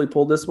possibly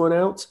pull this one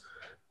out.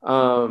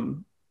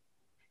 No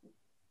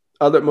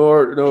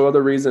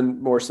other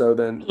reason more so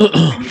than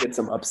you get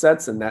some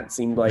upsets, and that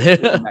seemed like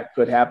that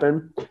could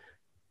happen.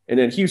 And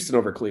then Houston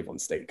over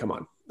Cleveland State. Come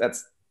on,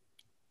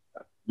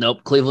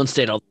 nope. Cleveland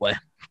State all the way.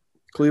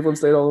 Cleveland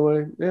State all the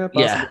way. Yeah,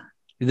 possibly. Yeah,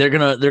 they're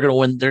gonna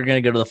win. They're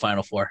gonna go to the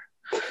Final Four.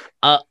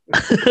 All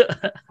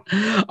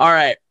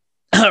right,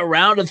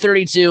 round of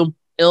 32,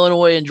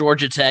 Illinois and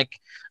Georgia Tech.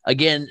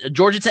 Again,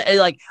 Georgia Tech.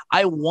 Like,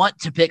 I want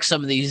to pick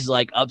some of these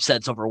like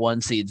upsets over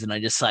 1 seeds, and I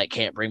just like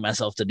can't bring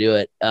myself to do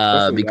it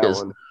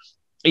because.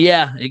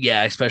 Yeah,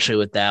 especially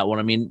with that one.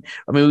 I mean,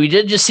 we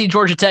did just see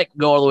Georgia Tech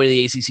go all the way to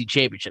the ACC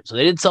championship, so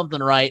they did something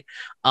right.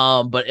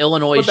 But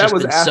Illinois, but that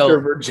was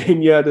after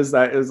Virginia. Is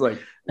like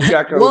we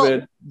got COVID,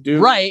 well,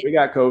 Duke, right? We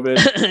got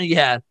COVID.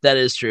 Yeah, that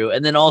is true.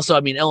 And then also,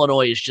 I mean,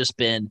 Illinois has just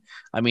been.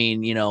 I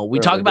mean, we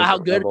talked about how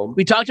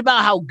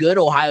good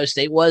Ohio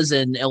State was,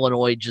 and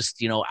Illinois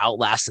just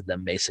outlasted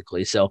them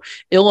basically. So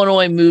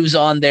Illinois moves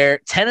on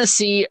there.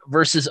 Tennessee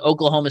versus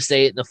Oklahoma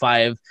State, the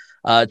 5-12.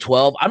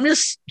 I'm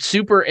just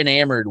super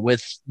enamored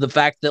with the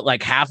fact that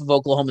like half of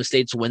Oklahoma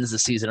State's wins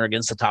this season are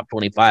against the top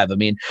 25. I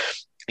mean,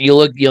 you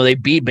look, they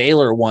beat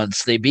Baylor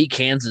once, they beat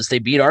Kansas, they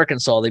beat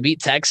Arkansas, they beat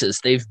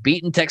Texas, they've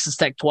beaten Texas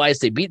Tech twice,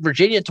 they beat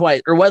Virginia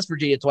twice, or West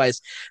Virginia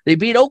twice, they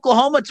beat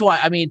Oklahoma twice.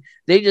 I mean,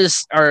 they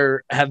just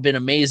have been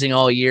amazing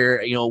all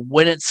year.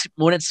 When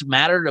it's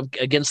mattered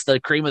against the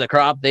cream of the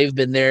crop, they've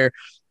been there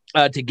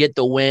to get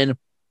the win.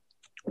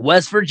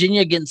 West Virginia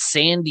against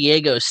San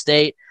Diego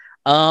State.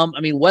 I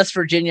mean, West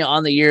Virginia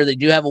on the year, they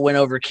do have a win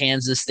over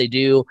Kansas. They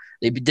did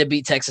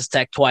beat Texas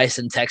Tech twice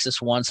and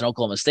Texas once and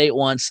Oklahoma State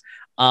once.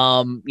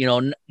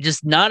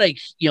 Just not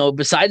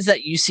besides that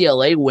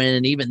UCLA win.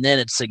 And even then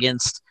it's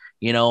against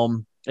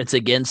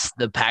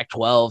the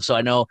Pac-12. So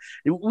I know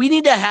we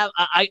need to have,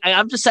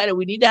 I've decided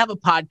we need to have a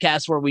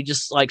podcast where we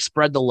just like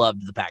spread the love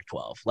to the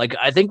Pac-12. Like,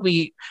 I think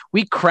we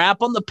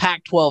crap on the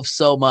Pac-12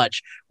 so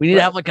much. We need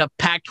to have like a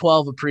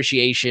Pac-12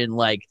 appreciation,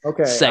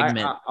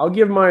 segment. I'll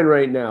give mine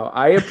right now.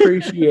 I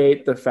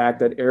appreciate the fact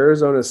that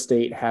Arizona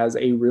State has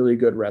a really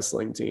good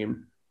wrestling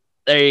team.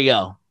 There you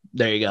go.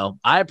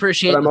 I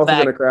appreciate. But I'm also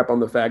going to crap on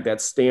the fact that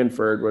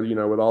Stanford,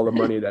 with all the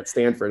money that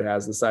Stanford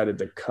has, decided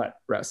to cut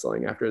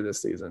wrestling after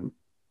this season.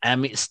 I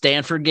mean,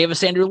 Stanford gave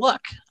us Andrew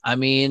Luck. So,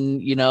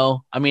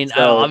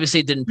 obviously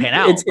it didn't pan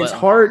out. It's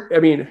hard. I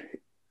mean,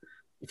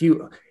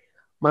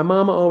 my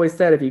mama always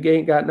said, if you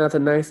ain't got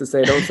nothing nice to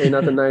say, don't say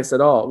nothing nice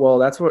at all. Well,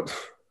 that's what.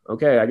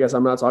 Okay, I guess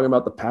I'm not talking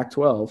about the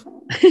Pac-12.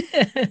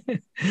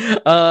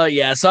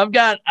 Yeah. So I've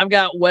got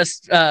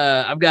West.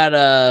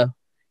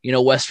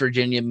 West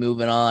Virginia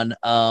moving on,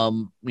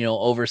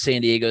 over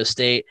San Diego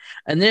State.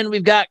 And then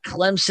we've got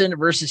Clemson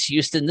versus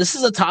Houston. This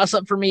is a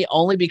toss-up for me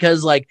only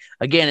because,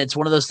 again, it's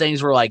one of those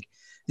things where,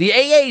 the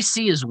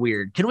AAC is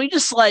weird. Can we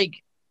just,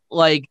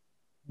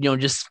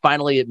 just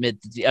finally admit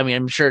 – I mean,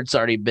 I'm sure it's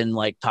already been,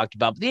 talked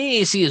about. But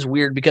the AAC is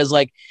weird because,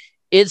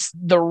 it's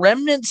the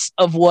remnants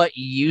of what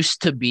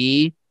used to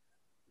be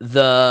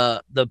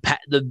the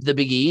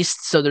Big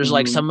East. So there's,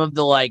 some of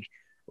the,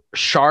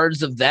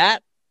 shards of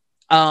that.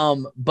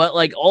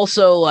 But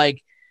also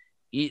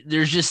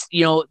there's just,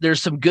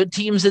 there's some good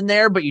teams in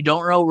there, but you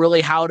don't know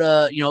really how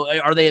to,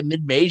 are they a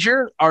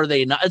mid-major? Are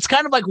they not? It's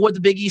kind of like what the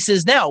Big East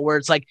is now, where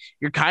it's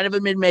you're kind of a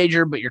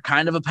mid-major, but you're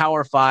kind of a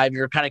Power 5.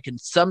 You're kind of,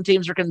 some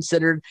teams are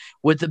considered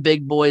with the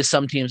big boys.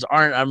 Some teams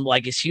aren't. I'm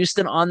is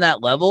Houston on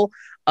that level?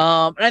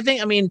 And I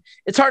think,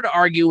 it's hard to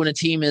argue when a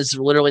team is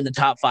literally in the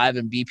top 5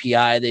 in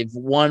BPI. They've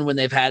won when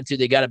they've had to.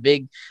 They got a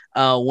big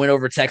win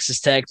over Texas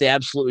Tech. They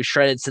absolutely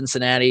shredded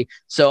Cincinnati.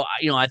 So,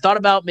 I thought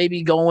about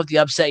maybe going with the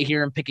upset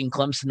here and picking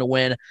Clemson to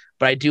win,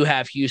 but I do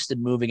have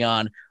Houston moving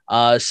on.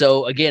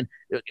 So again,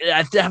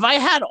 have I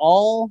had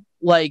all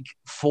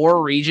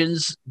 4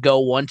 regions go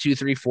 1, 2,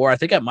 3, 4? I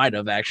think I might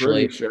have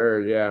actually. Pretty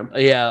sure, yeah.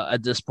 Yeah,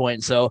 at this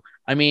point. So,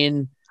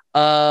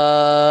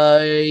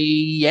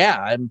 yeah,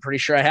 I'm pretty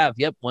sure I have.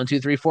 Yep. 1, 2,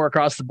 3, 4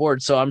 across the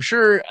board. So I'm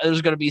sure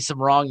there's going to be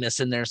some wrongness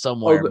in there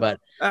somewhere, but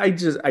I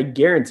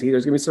guarantee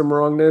there's going to be some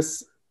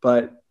wrongness,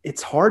 but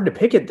it's hard to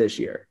pick it this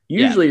year.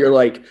 Usually you're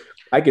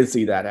I can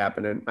see that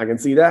happening. I can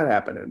see that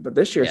happening. But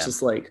this year it's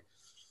just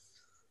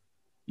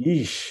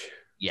yeesh.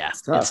 Yeah,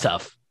 it's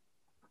tough.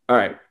 All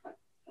right.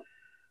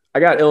 I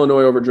got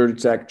Illinois over Georgia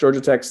Tech. Georgia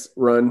Tech's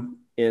run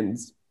in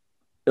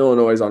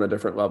Illinois is on a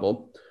different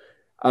level.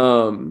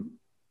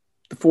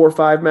 The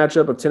 4-5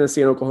 matchup of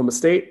Tennessee and Oklahoma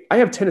State. I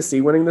have Tennessee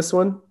winning this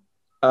one,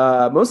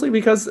 mostly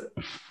because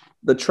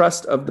the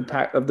trust of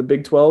the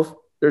Big 12.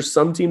 There's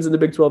some teams in the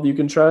Big 12 you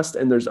can trust,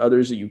 and there's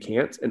others that you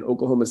can't. And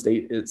Oklahoma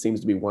State, it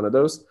seems to be one of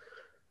those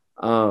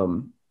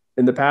in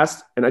the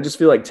past. And I just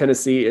feel like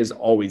Tennessee is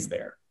always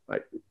there,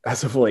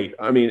 as of late.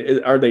 I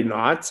mean, are they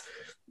not?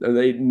 Are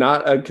they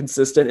not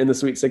consistent in the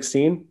Sweet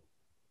 16?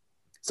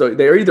 So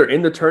they're either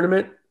in the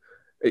tournament,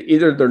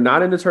 either they're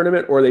not in the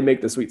tournament, or they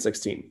make the Sweet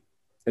 16.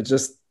 It's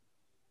just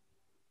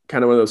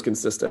kind of one of those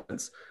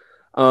consistents.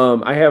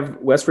 I have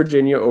West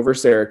Virginia over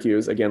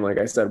Syracuse. Again, like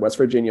I said, West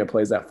Virginia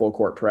plays that full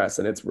court press,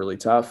 and it's really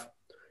tough.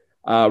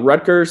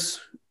 Rutgers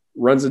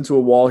runs into a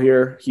wall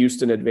here.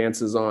 Houston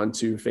advances on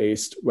to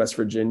face West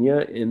Virginia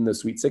in the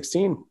Sweet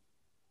 16.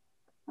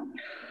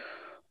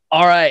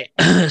 All right.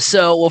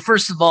 So, well,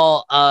 first of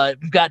all,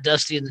 we've got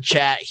Dusty in the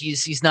chat.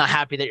 He's not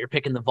happy that you're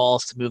picking the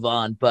Vols to move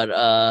on, but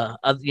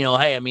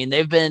hey,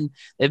 they've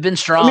been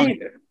strong.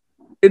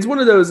 it's one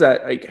of those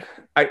that like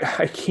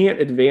I can't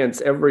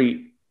advance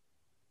every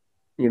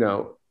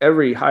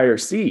higher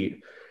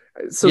seed.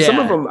 So some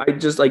of them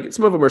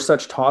some of them are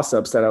such toss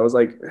ups that I was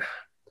like,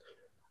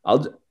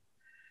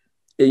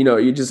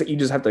 you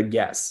just have to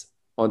guess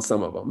on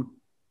some of them.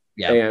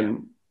 Yeah.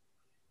 And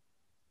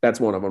that's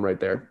one of them right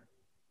there.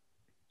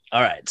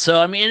 All right. So,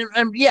 I mean,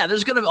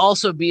 there's going to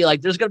also be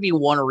there's going to be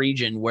one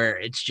region where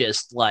it's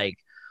just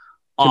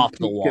off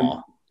the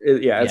wall.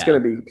 It's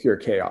going to be pure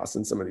chaos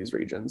in some of these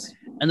regions.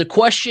 And the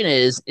question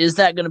is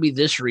that going to be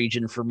this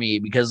region for me?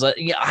 Because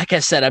like I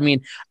said, I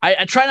mean,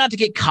 I try not to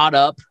get caught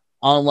up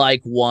on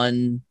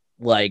one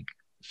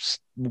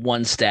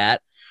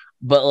stat,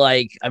 but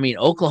I mean,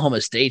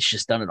 Oklahoma State's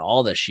just done it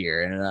all this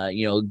year.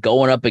 And,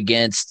 going up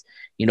against,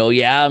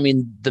 I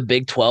mean, the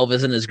Big 12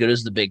 isn't as good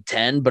as the Big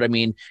 10, but I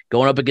mean,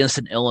 going up against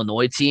an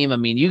Illinois team, I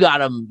mean, you got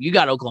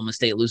Oklahoma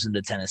State losing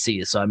to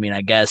Tennessee. So, I mean,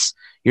 I guess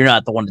you're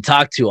not the one to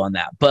talk to on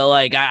that. But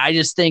I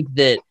just think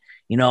that,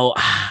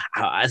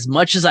 as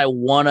much as I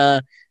want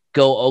to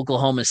go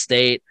Oklahoma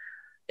State,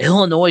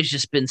 Illinois has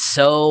just been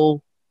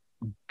so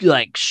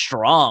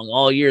strong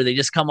all year. They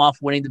just come off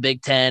winning the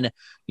Big 10.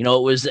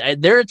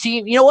 They're a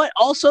team,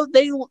 also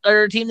they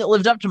are a team that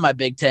lived up to my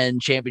Big 10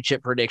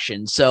 championship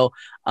prediction. So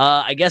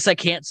I guess I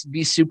can't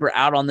be super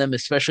out on them,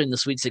 especially in the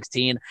Sweet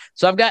 16.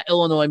 So I've got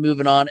Illinois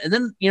moving on. And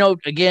then,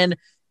 again,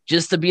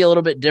 just to be a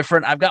little bit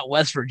different, I've got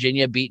West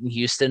Virginia beating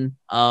Houston.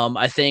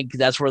 I think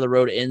that's where the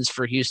road ends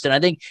for Houston. I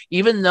think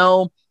even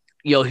though,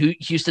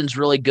 Houston's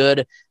really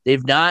good,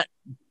 they've not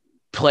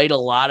played a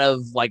lot of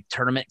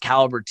tournament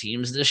caliber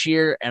teams this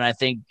year. And I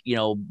think,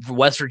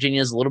 West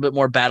Virginia is a little bit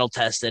more battle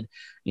tested,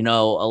 a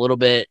little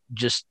bit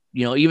just,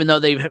 even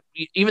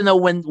though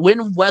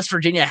when West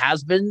Virginia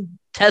has been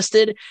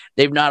tested,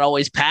 they've not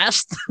always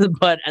passed,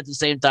 but at the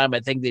same time, I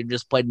think they've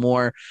just played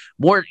more,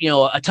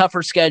 a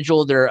tougher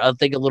schedule. They're, I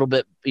think, a little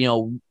bit,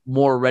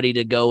 more ready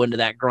to go into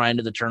that grind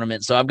of the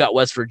tournament. So I've got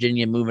West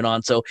Virginia moving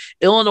on. So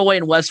Illinois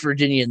and West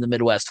Virginia in the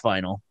Midwest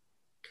final.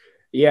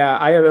 Yeah,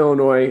 I have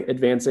Illinois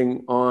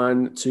advancing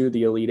on to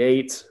the Elite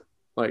Eight.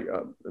 I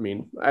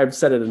mean, I've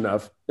said it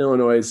enough.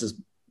 Illinois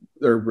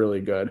they're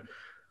really good.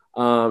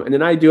 And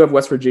then I do have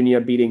West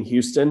Virginia beating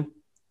Houston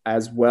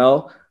as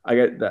well. I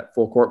get that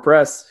full court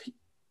press.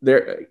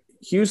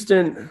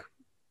 Houston,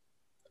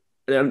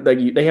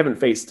 they haven't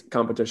faced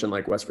competition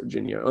like West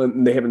Virginia.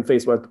 They haven't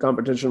faced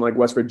competition like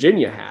West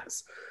Virginia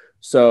has.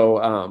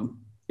 So,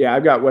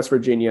 I've got West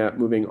Virginia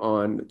moving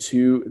on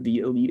to the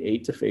Elite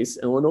Eight to face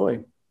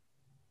Illinois.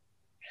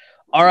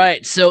 All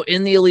right, so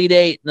in the Elite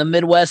Eight, the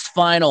Midwest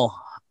final,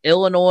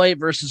 Illinois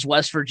versus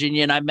West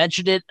Virginia. And I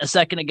mentioned it a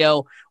second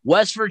ago.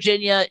 West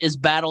Virginia is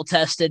battle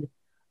tested,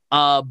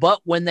 but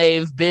when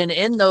they've been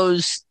in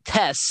those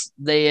tests,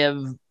 they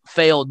have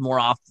failed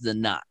more often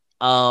than not.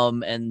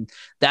 And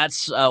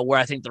that's where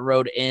I think the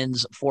road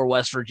ends for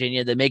West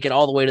Virginia. They make it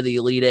all the way to the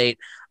Elite Eight,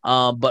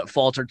 but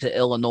falter to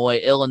Illinois.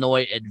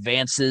 Illinois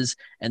advances,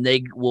 and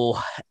they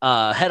will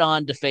head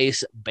on to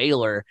face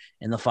Baylor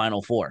in the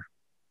Final Four.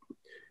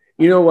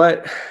 You know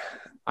what?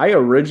 I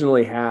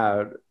originally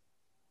had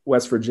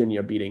West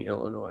Virginia beating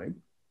Illinois.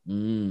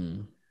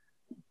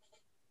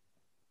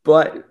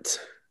 But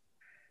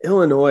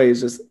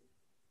Illinois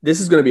this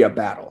is going to be a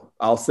battle.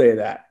 I'll say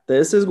that.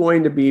 This is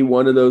going to be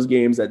one of those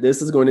games that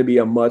this is going to be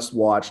a must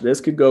watch. This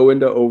could go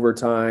into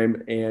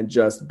overtime and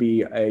just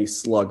be a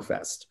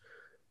slugfest.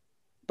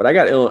 But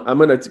I'm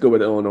going to go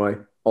with Illinois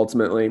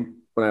ultimately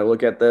when I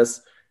look at this.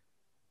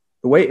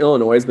 The way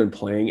Illinois has been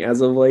playing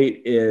as of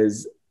late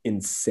is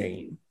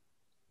insane.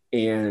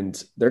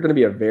 And they're going to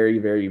be a very,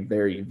 very,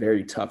 very,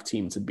 very tough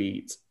team to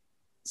beat.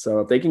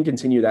 So if they can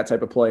continue that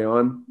type of play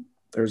on,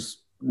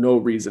 there's no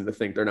reason to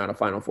think they're not a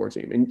Final Four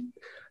team. And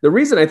the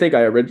reason I think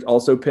I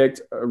also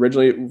picked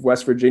originally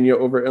West Virginia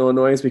over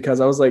Illinois is because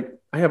I was like,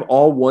 I have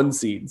all 1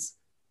 seeds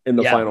in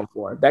the Final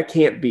Four. That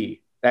can't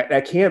be.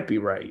 That can't be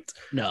right.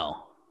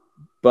 No.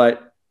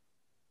 But,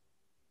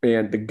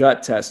 man, the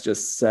gut test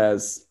just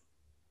says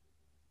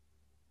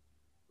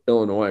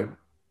Illinois.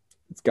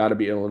 It's got to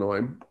be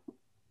Illinois.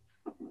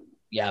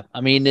 Yeah,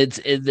 I mean,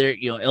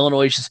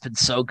 Illinois has just been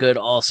so good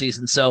all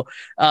season. So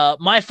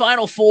my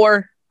Final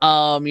Four,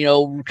 kind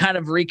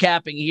of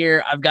recapping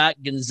here, I've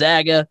got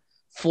Gonzaga,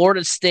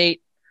 Florida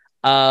State,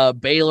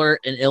 Baylor,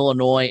 and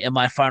Illinois in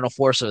my Final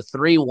Four. So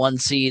 3 1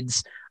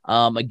 seeds.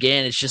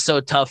 Again, it's just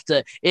so tough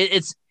to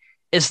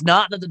it's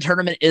not that the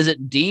tournament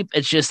isn't deep.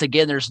 It's just,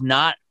 again, there's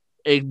not,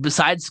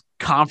 besides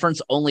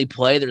conference only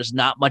play, there's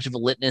not much of a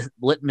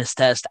litmus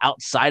test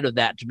outside of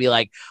that to be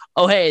like,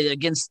 oh, hey,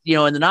 against,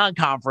 in the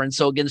non-conference,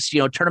 so against,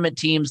 tournament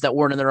teams that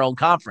weren't in their own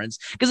conference.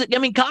 Because, I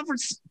mean,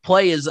 conference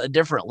play is a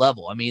different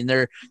level. I mean,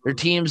 they're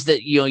teams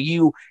that,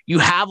 you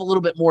have a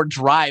little bit more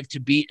drive to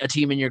beat a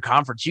team in your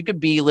conference. You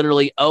could be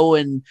literally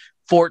 0-14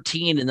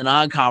 in the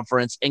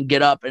non-conference and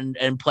get up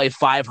and play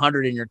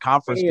 500 in your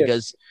conference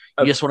because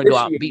you just want to go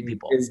out and beat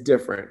people. Is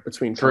different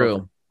between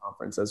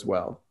conference as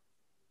well.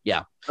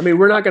 Yeah. I mean,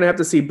 we're not going to have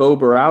to see Bo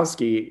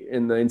Borowski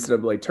in the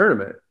NCAA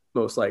tournament,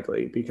 most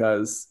likely,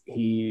 because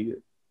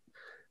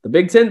The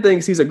Big Ten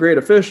thinks he's a great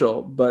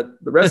official, but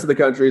the rest of the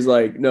country is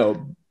like,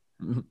 no,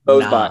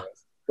 Bo's biased.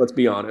 Let's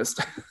be honest.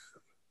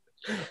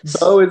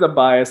 Bo is a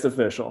biased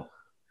official.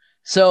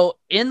 So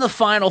in the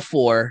Final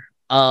Four,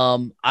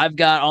 I've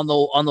got on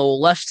the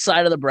left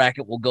side of the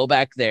bracket, we'll go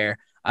back there.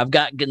 I've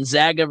got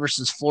Gonzaga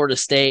versus Florida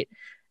State.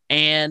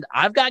 And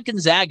I've got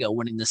Gonzaga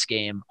winning this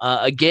game.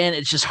 Again,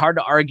 it's just hard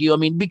to argue. I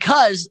mean,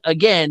 because,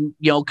 again,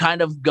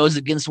 kind of goes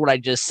against what I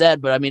just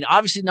said. But, I mean,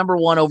 obviously number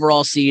 1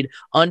 overall seed,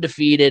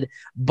 undefeated.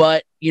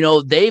 But,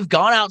 they've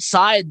gone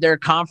outside their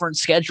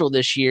conference schedule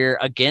this year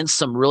against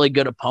some really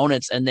good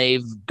opponents, and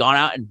they've gone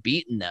out and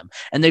beaten them.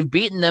 And they've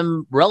beaten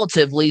them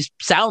relatively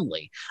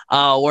soundly.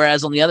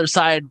 Whereas on the other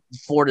side,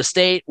 Florida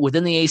State,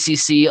 within the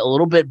ACC, a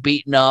little bit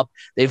beaten up.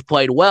 They've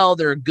played well.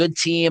 They're a good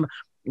team.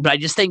 But I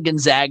just think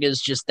Gonzaga is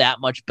just that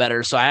much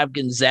better. So I have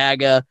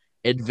Gonzaga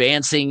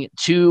advancing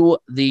to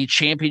the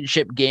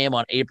championship game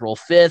on April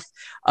 5th.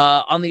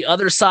 On the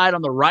other side,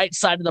 on the right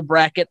side of the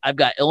bracket, I've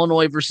got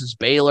Illinois versus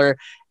Baylor.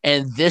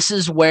 And this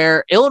is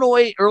where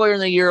Illinois earlier in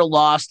the year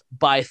lost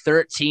by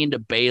 13 to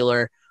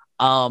Baylor.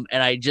 And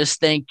I just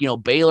think,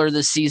 Baylor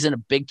this season, a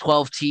Big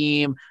 12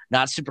 team,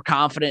 not super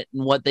confident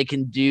in what they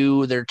can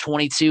do. They're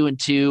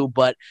 22-2,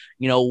 but,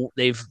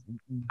 they've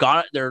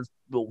got their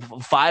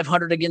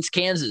 500 against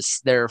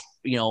Kansas. They've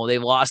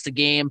lost a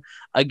game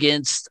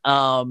against,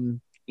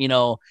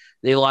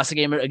 they lost a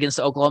game against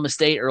Oklahoma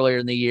State earlier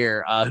in the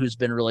year, who's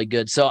been really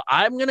good. So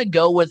I'm going to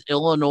go with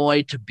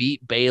Illinois to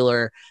beat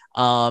Baylor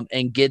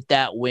and get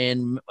that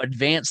win,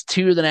 advance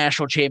to the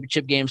national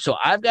championship game. So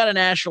I've got a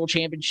national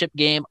championship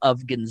game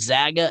of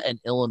Gonzaga and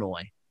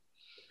Illinois.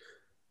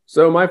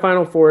 So my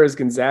Final Four is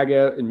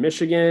Gonzaga and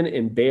Michigan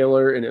and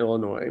Baylor and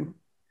Illinois.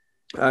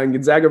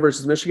 Gonzaga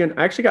versus Michigan.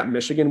 I actually got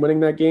Michigan winning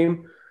that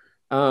game.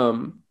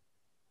 I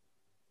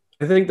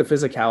think the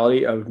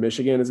physicality of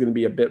Michigan is going to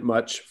be a bit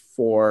much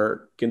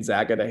for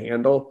Gonzaga to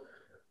handle.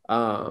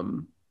 I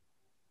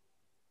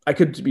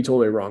could be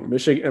totally wrong.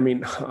 Michigan, I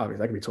mean,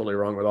 obviously I could be totally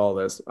wrong with all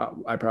this.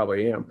 I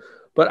probably am.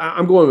 But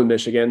I'm going with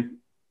Michigan.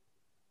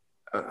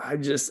 I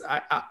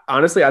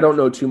honestly, I don't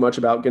know too much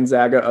about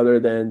Gonzaga other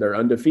than they're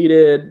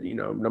undefeated,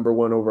 number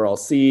 1 overall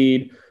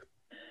seed.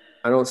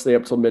 I don't stay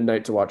up till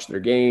midnight to watch their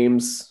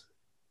games.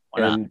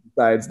 And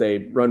besides, they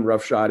run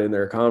roughshod in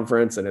their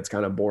conference, and it's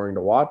kind of boring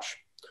to watch.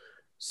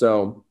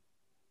 So,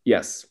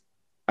 yes,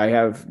 I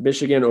have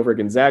Michigan over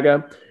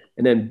Gonzaga.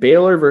 And then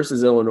Baylor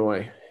versus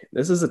Illinois.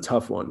 This is a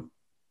tough one.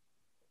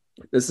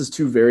 This is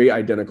 2 very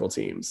identical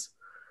teams.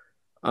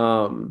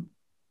 But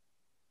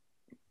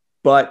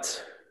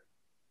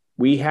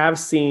we have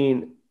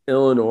seen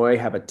Illinois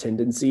have a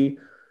tendency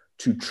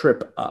to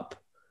trip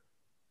up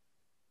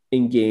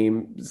in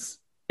games,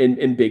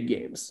 in big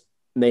games.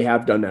 And they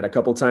have done that a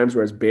couple times,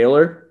 whereas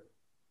Baylor,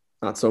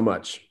 not so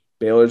much.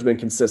 Baylor's been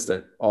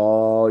consistent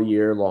all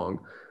year long.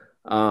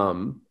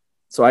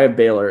 So I have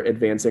Baylor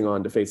advancing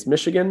on to face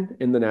Michigan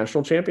in the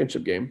national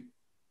championship game.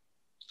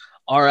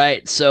 All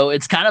right. So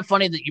it's kind of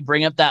funny that you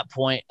bring up that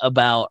point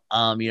about,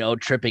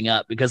 tripping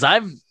up, because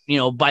I've,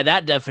 by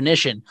that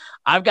definition,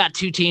 I've got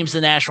 2 teams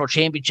in the national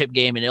championship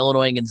game in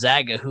Illinois and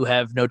Gonzaga who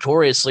have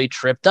notoriously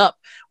tripped up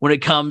when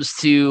it comes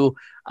to,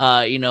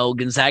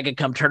 Gonzaga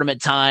come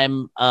tournament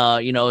time,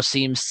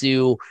 seems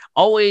to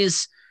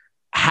always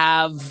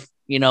have,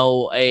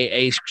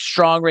 a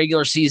strong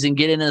regular season,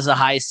 get in as a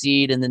high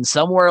seed, and then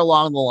somewhere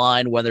along the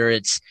line, whether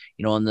it's,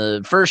 in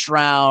the first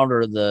round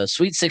or the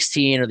Sweet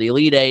 16 or the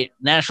Elite 8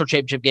 national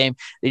championship game,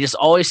 they just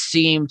always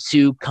seem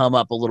to come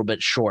up a little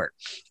bit short.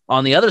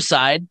 On the other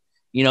side,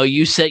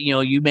 you said,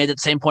 you made that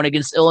same point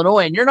against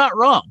Illinois, and you're not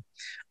wrong.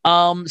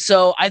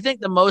 So I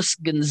think the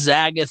most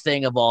Gonzaga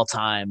thing of all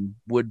time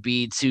would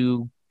be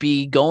to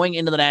be going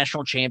into the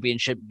national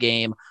championship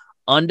game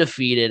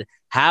undefeated,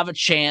 have a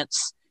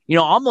chance,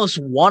 almost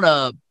want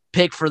to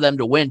pick for them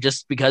to win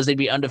just because they'd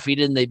be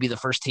undefeated and they'd be the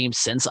first team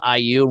since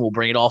IU, and we'll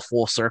bring it all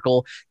full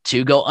circle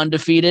to go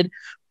undefeated.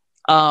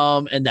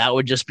 And that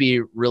would just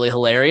be really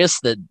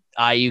hilarious that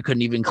IU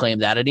couldn't even claim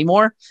that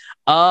anymore.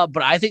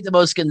 But I think the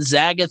most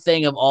Gonzaga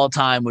thing of all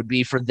time would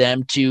be for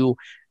them to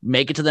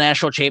make it to the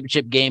national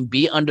championship game,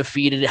 be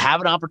undefeated,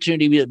 have an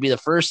opportunity to be the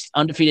first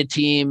undefeated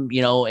team,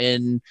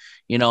 in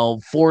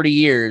 40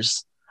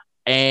 years.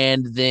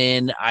 And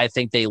then I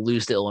think they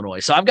lose to Illinois.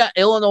 So I've got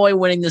Illinois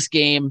winning this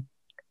game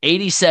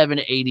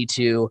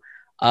 87-82.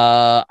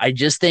 I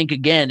just think,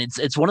 again,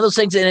 it's one of those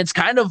things, and it's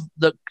kind of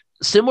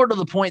similar to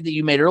the point that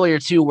you made earlier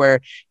too, where,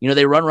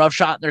 they run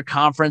roughshod in their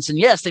conference, and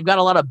yes, they've got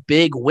a lot of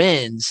big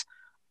wins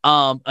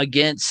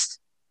against,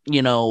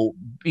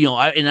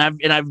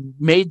 I've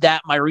made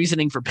that my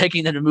reasoning for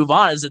picking them to move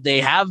on, is that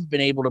they have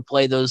been able to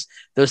play those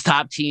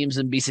top teams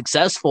and be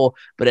successful.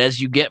 But as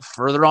you get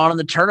further on in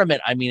the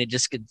tournament, I mean, it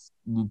just gets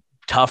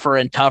tougher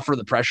and tougher.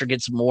 The pressure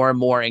gets more and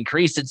more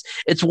increased.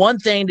 It's one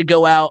thing to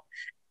go out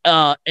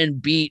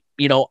and beat,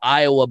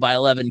 Iowa by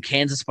 11,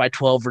 Kansas by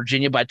 12,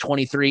 Virginia by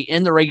 23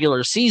 in the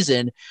regular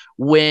season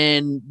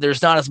when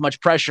there's not as much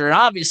pressure. And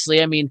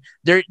obviously, I mean,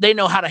 they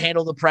know how to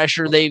handle the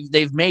pressure.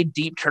 They've made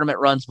deep tournament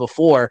runs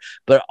before,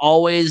 but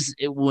always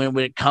when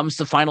it comes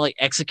to finally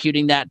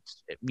executing that,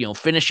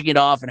 finishing it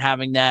off and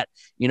having that,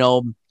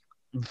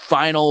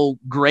 final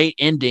great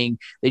ending,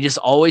 they just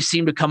always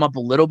seem to come up a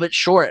little bit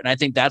short. And I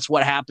think that's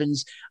what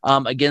happens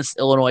against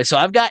Illinois. So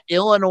I've got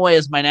Illinois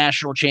as my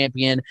national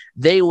champion.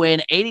 They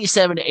win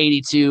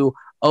 87-82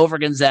 over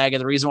Gonzaga.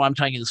 The reason why I'm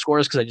telling you the score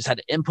is because I just had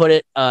to input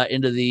it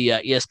into the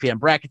ESPN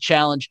bracket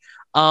challenge.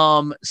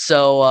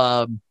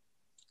 So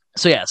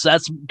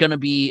that's going to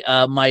be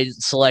my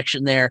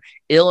selection there.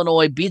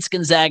 Illinois beats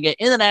Gonzaga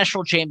in the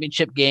national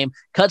championship game,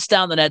 cuts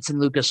down the nets in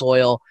Lucas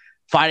Oil,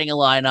 Fighting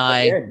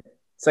Illini.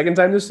 Second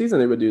time this season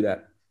they would do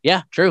that.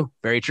 Yeah, true.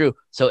 Very true.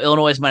 So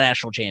Illinois is my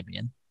national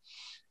champion.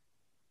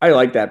 I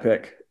like that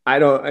pick. I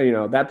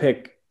don't, that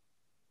pick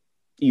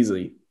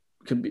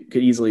could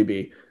easily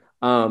be.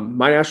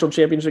 My national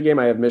championship game,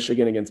 I have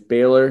Michigan against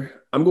Baylor.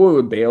 I'm going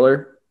with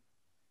Baylor.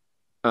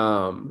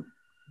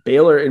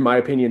 Baylor, in my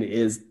opinion,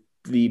 is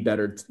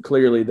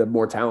clearly the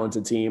more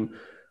talented team.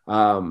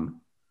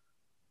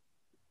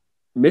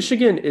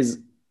 Michigan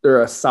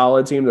they're a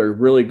solid team. They're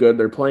really good.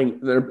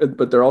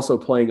 But they're also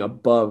playing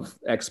above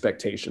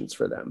expectations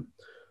for them,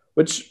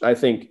 which I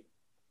think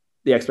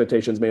the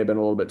expectations may have been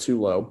a little bit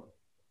too low.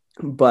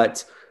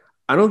 But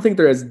I don't think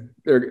they're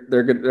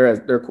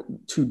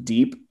too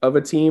deep of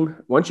a team.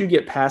 Once you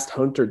get past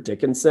Hunter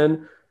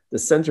Dickinson, the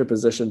center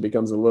position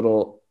becomes a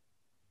little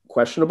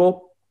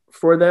questionable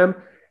for them.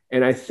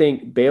 And I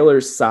think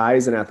Baylor's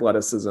size and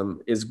athleticism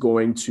is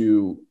going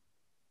to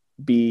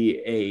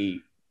be a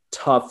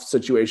tough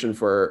situation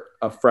for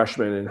a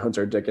freshman in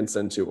Hunter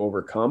Dickinson to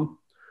overcome.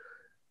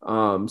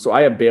 So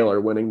I have Baylor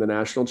winning the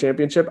national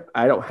championship.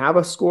 I don't have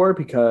a score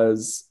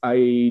because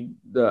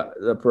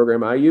the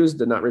program I used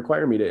did not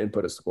require me to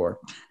input a score.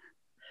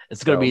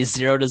 It's going to be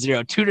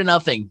 0-0,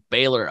 2-0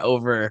 Baylor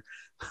over.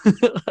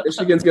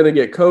 Michigan's going to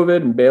get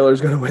COVID and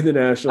Baylor's going to win the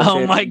national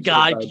championship. Oh my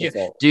God.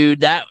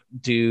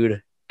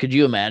 Dude, could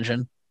you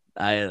imagine?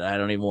 I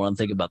don't even want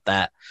to think about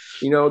that.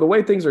 The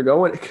way things are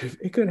going,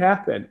 it could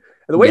happen.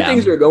 And the way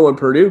things are going,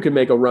 Purdue can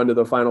make a run to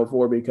the Final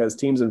Four because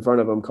teams in front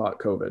of them caught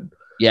COVID.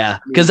 Yeah,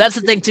 because that's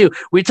the thing, too.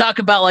 We talk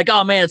about like,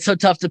 oh, man, it's so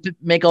tough to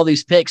make all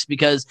these picks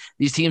because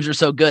these teams are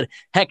so good.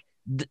 Heck,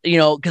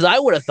 because I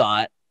would have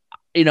thought,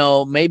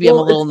 maybe I'm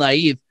a little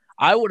naive.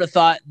 I would have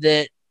thought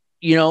that,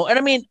 and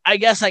I mean, I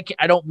guess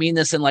I don't mean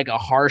this in like a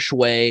harsh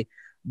way,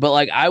 but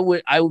like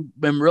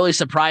I'm really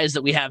surprised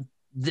that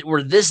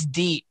we're this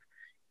deep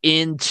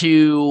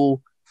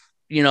into,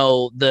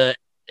 the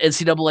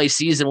NCAA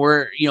season.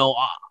 We're,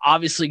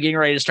 obviously getting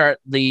ready to start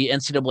the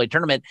NCAA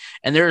tournament,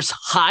 and there's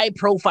high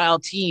profile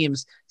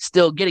teams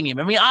still getting him.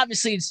 I mean,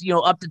 obviously it's,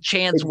 up to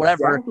chance,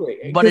 whatever,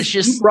 but it's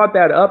just. You brought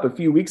that up a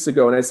few weeks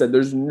ago, and I said,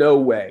 there's no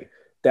way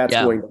that's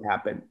going to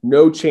happen.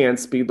 No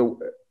chance.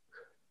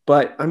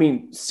 But I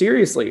mean,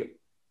 seriously,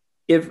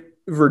 if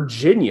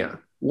Virginia,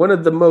 one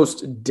of the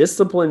most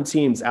disciplined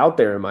teams out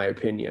there, in my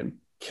opinion,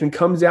 can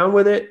come down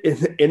with it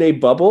in a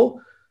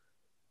bubble.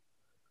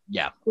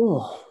 Yeah.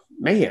 Oh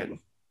man.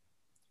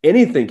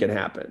 Anything can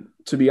happen,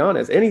 to be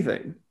honest,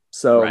 anything.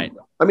 So, right.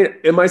 I mean,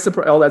 am I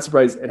all that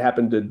surprised it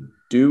happened to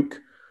Duke?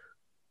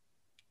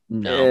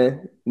 No.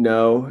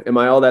 No. Am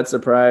I all that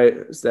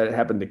surprised that it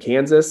happened to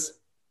Kansas?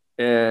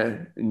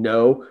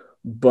 No.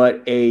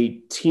 But a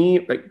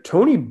team like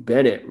Tony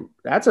Bennett,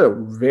 that's a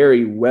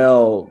very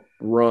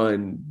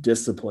well-run,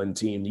 disciplined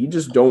team. You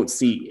just don't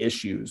see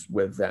issues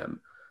with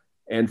them.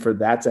 And for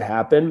that to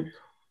happen,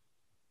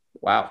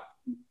 wow.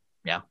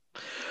 Yeah.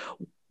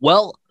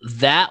 Well,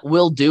 that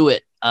will do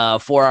it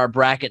for our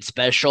bracket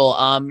special.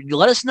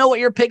 Let us know what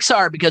your picks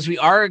are because we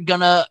are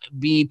going to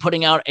be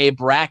putting out a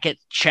bracket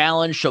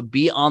challenge. So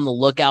be on the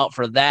lookout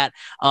for that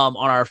on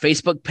our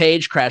Facebook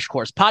page, Crash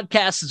Course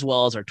Podcast, as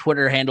well as our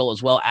Twitter handle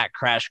as well at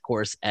Crash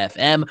Course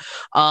FM.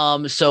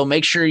 So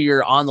make sure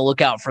you're on the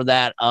lookout for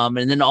that.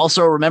 And then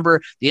also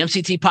remember the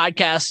MCT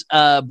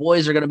podcast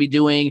boys are going to be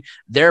doing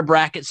their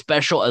bracket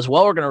special as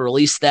well. We're going to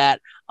release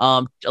that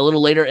a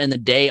little later in the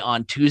day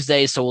on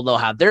Tuesday. So they'll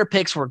have their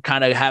picks. We're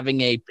kind of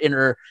having a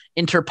inter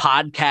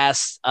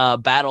podcast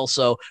battle.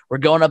 So we're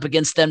going up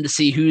against them to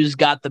see who's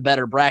got the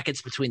better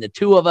brackets between the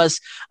two of us.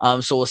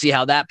 So we'll see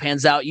how that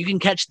pans out. You can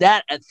catch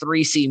that at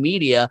 3C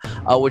Media,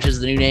 which is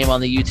the new name on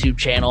the YouTube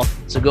channel.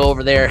 So go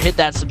over there, hit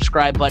that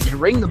subscribe button,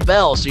 and ring the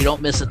bell so you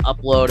don't miss an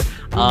upload.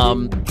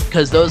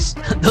 Because those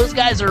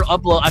guys are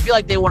I feel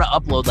like they want to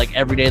upload like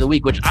every day of the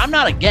week, which I'm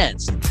not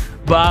against.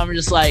 But I'm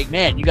just like,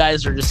 man, you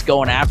guys are just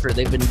going after it.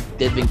 They've been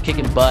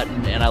kicking butt,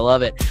 and I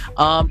love it.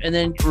 And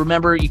then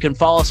remember, you can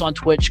follow us on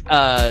Twitch,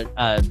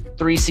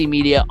 3C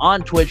Media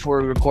on Twitch,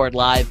 where we record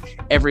live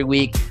every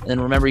week. And then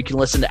remember, you can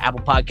listen to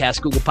Apple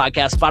Podcasts, Google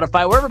Podcasts,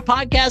 Spotify, wherever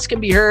podcasts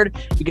can be heard.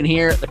 You can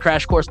hear the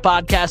Crash Course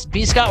Podcast.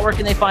 B. Scott, where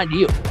can they find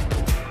you? You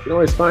can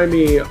always find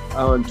me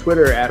on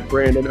Twitter at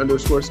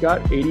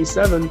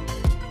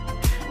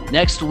Brandon_Scott87.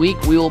 Next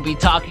week, we will be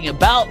talking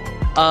about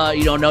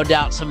no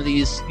doubt some of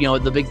these,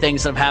 the big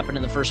things that have happened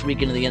in the first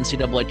weekend of the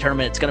NCAA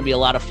tournament. It's going to be a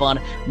lot of fun.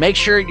 Make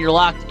sure you're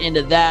locked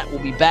into that. We'll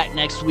be back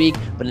next week.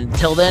 But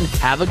until then,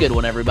 have a good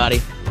one,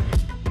 everybody.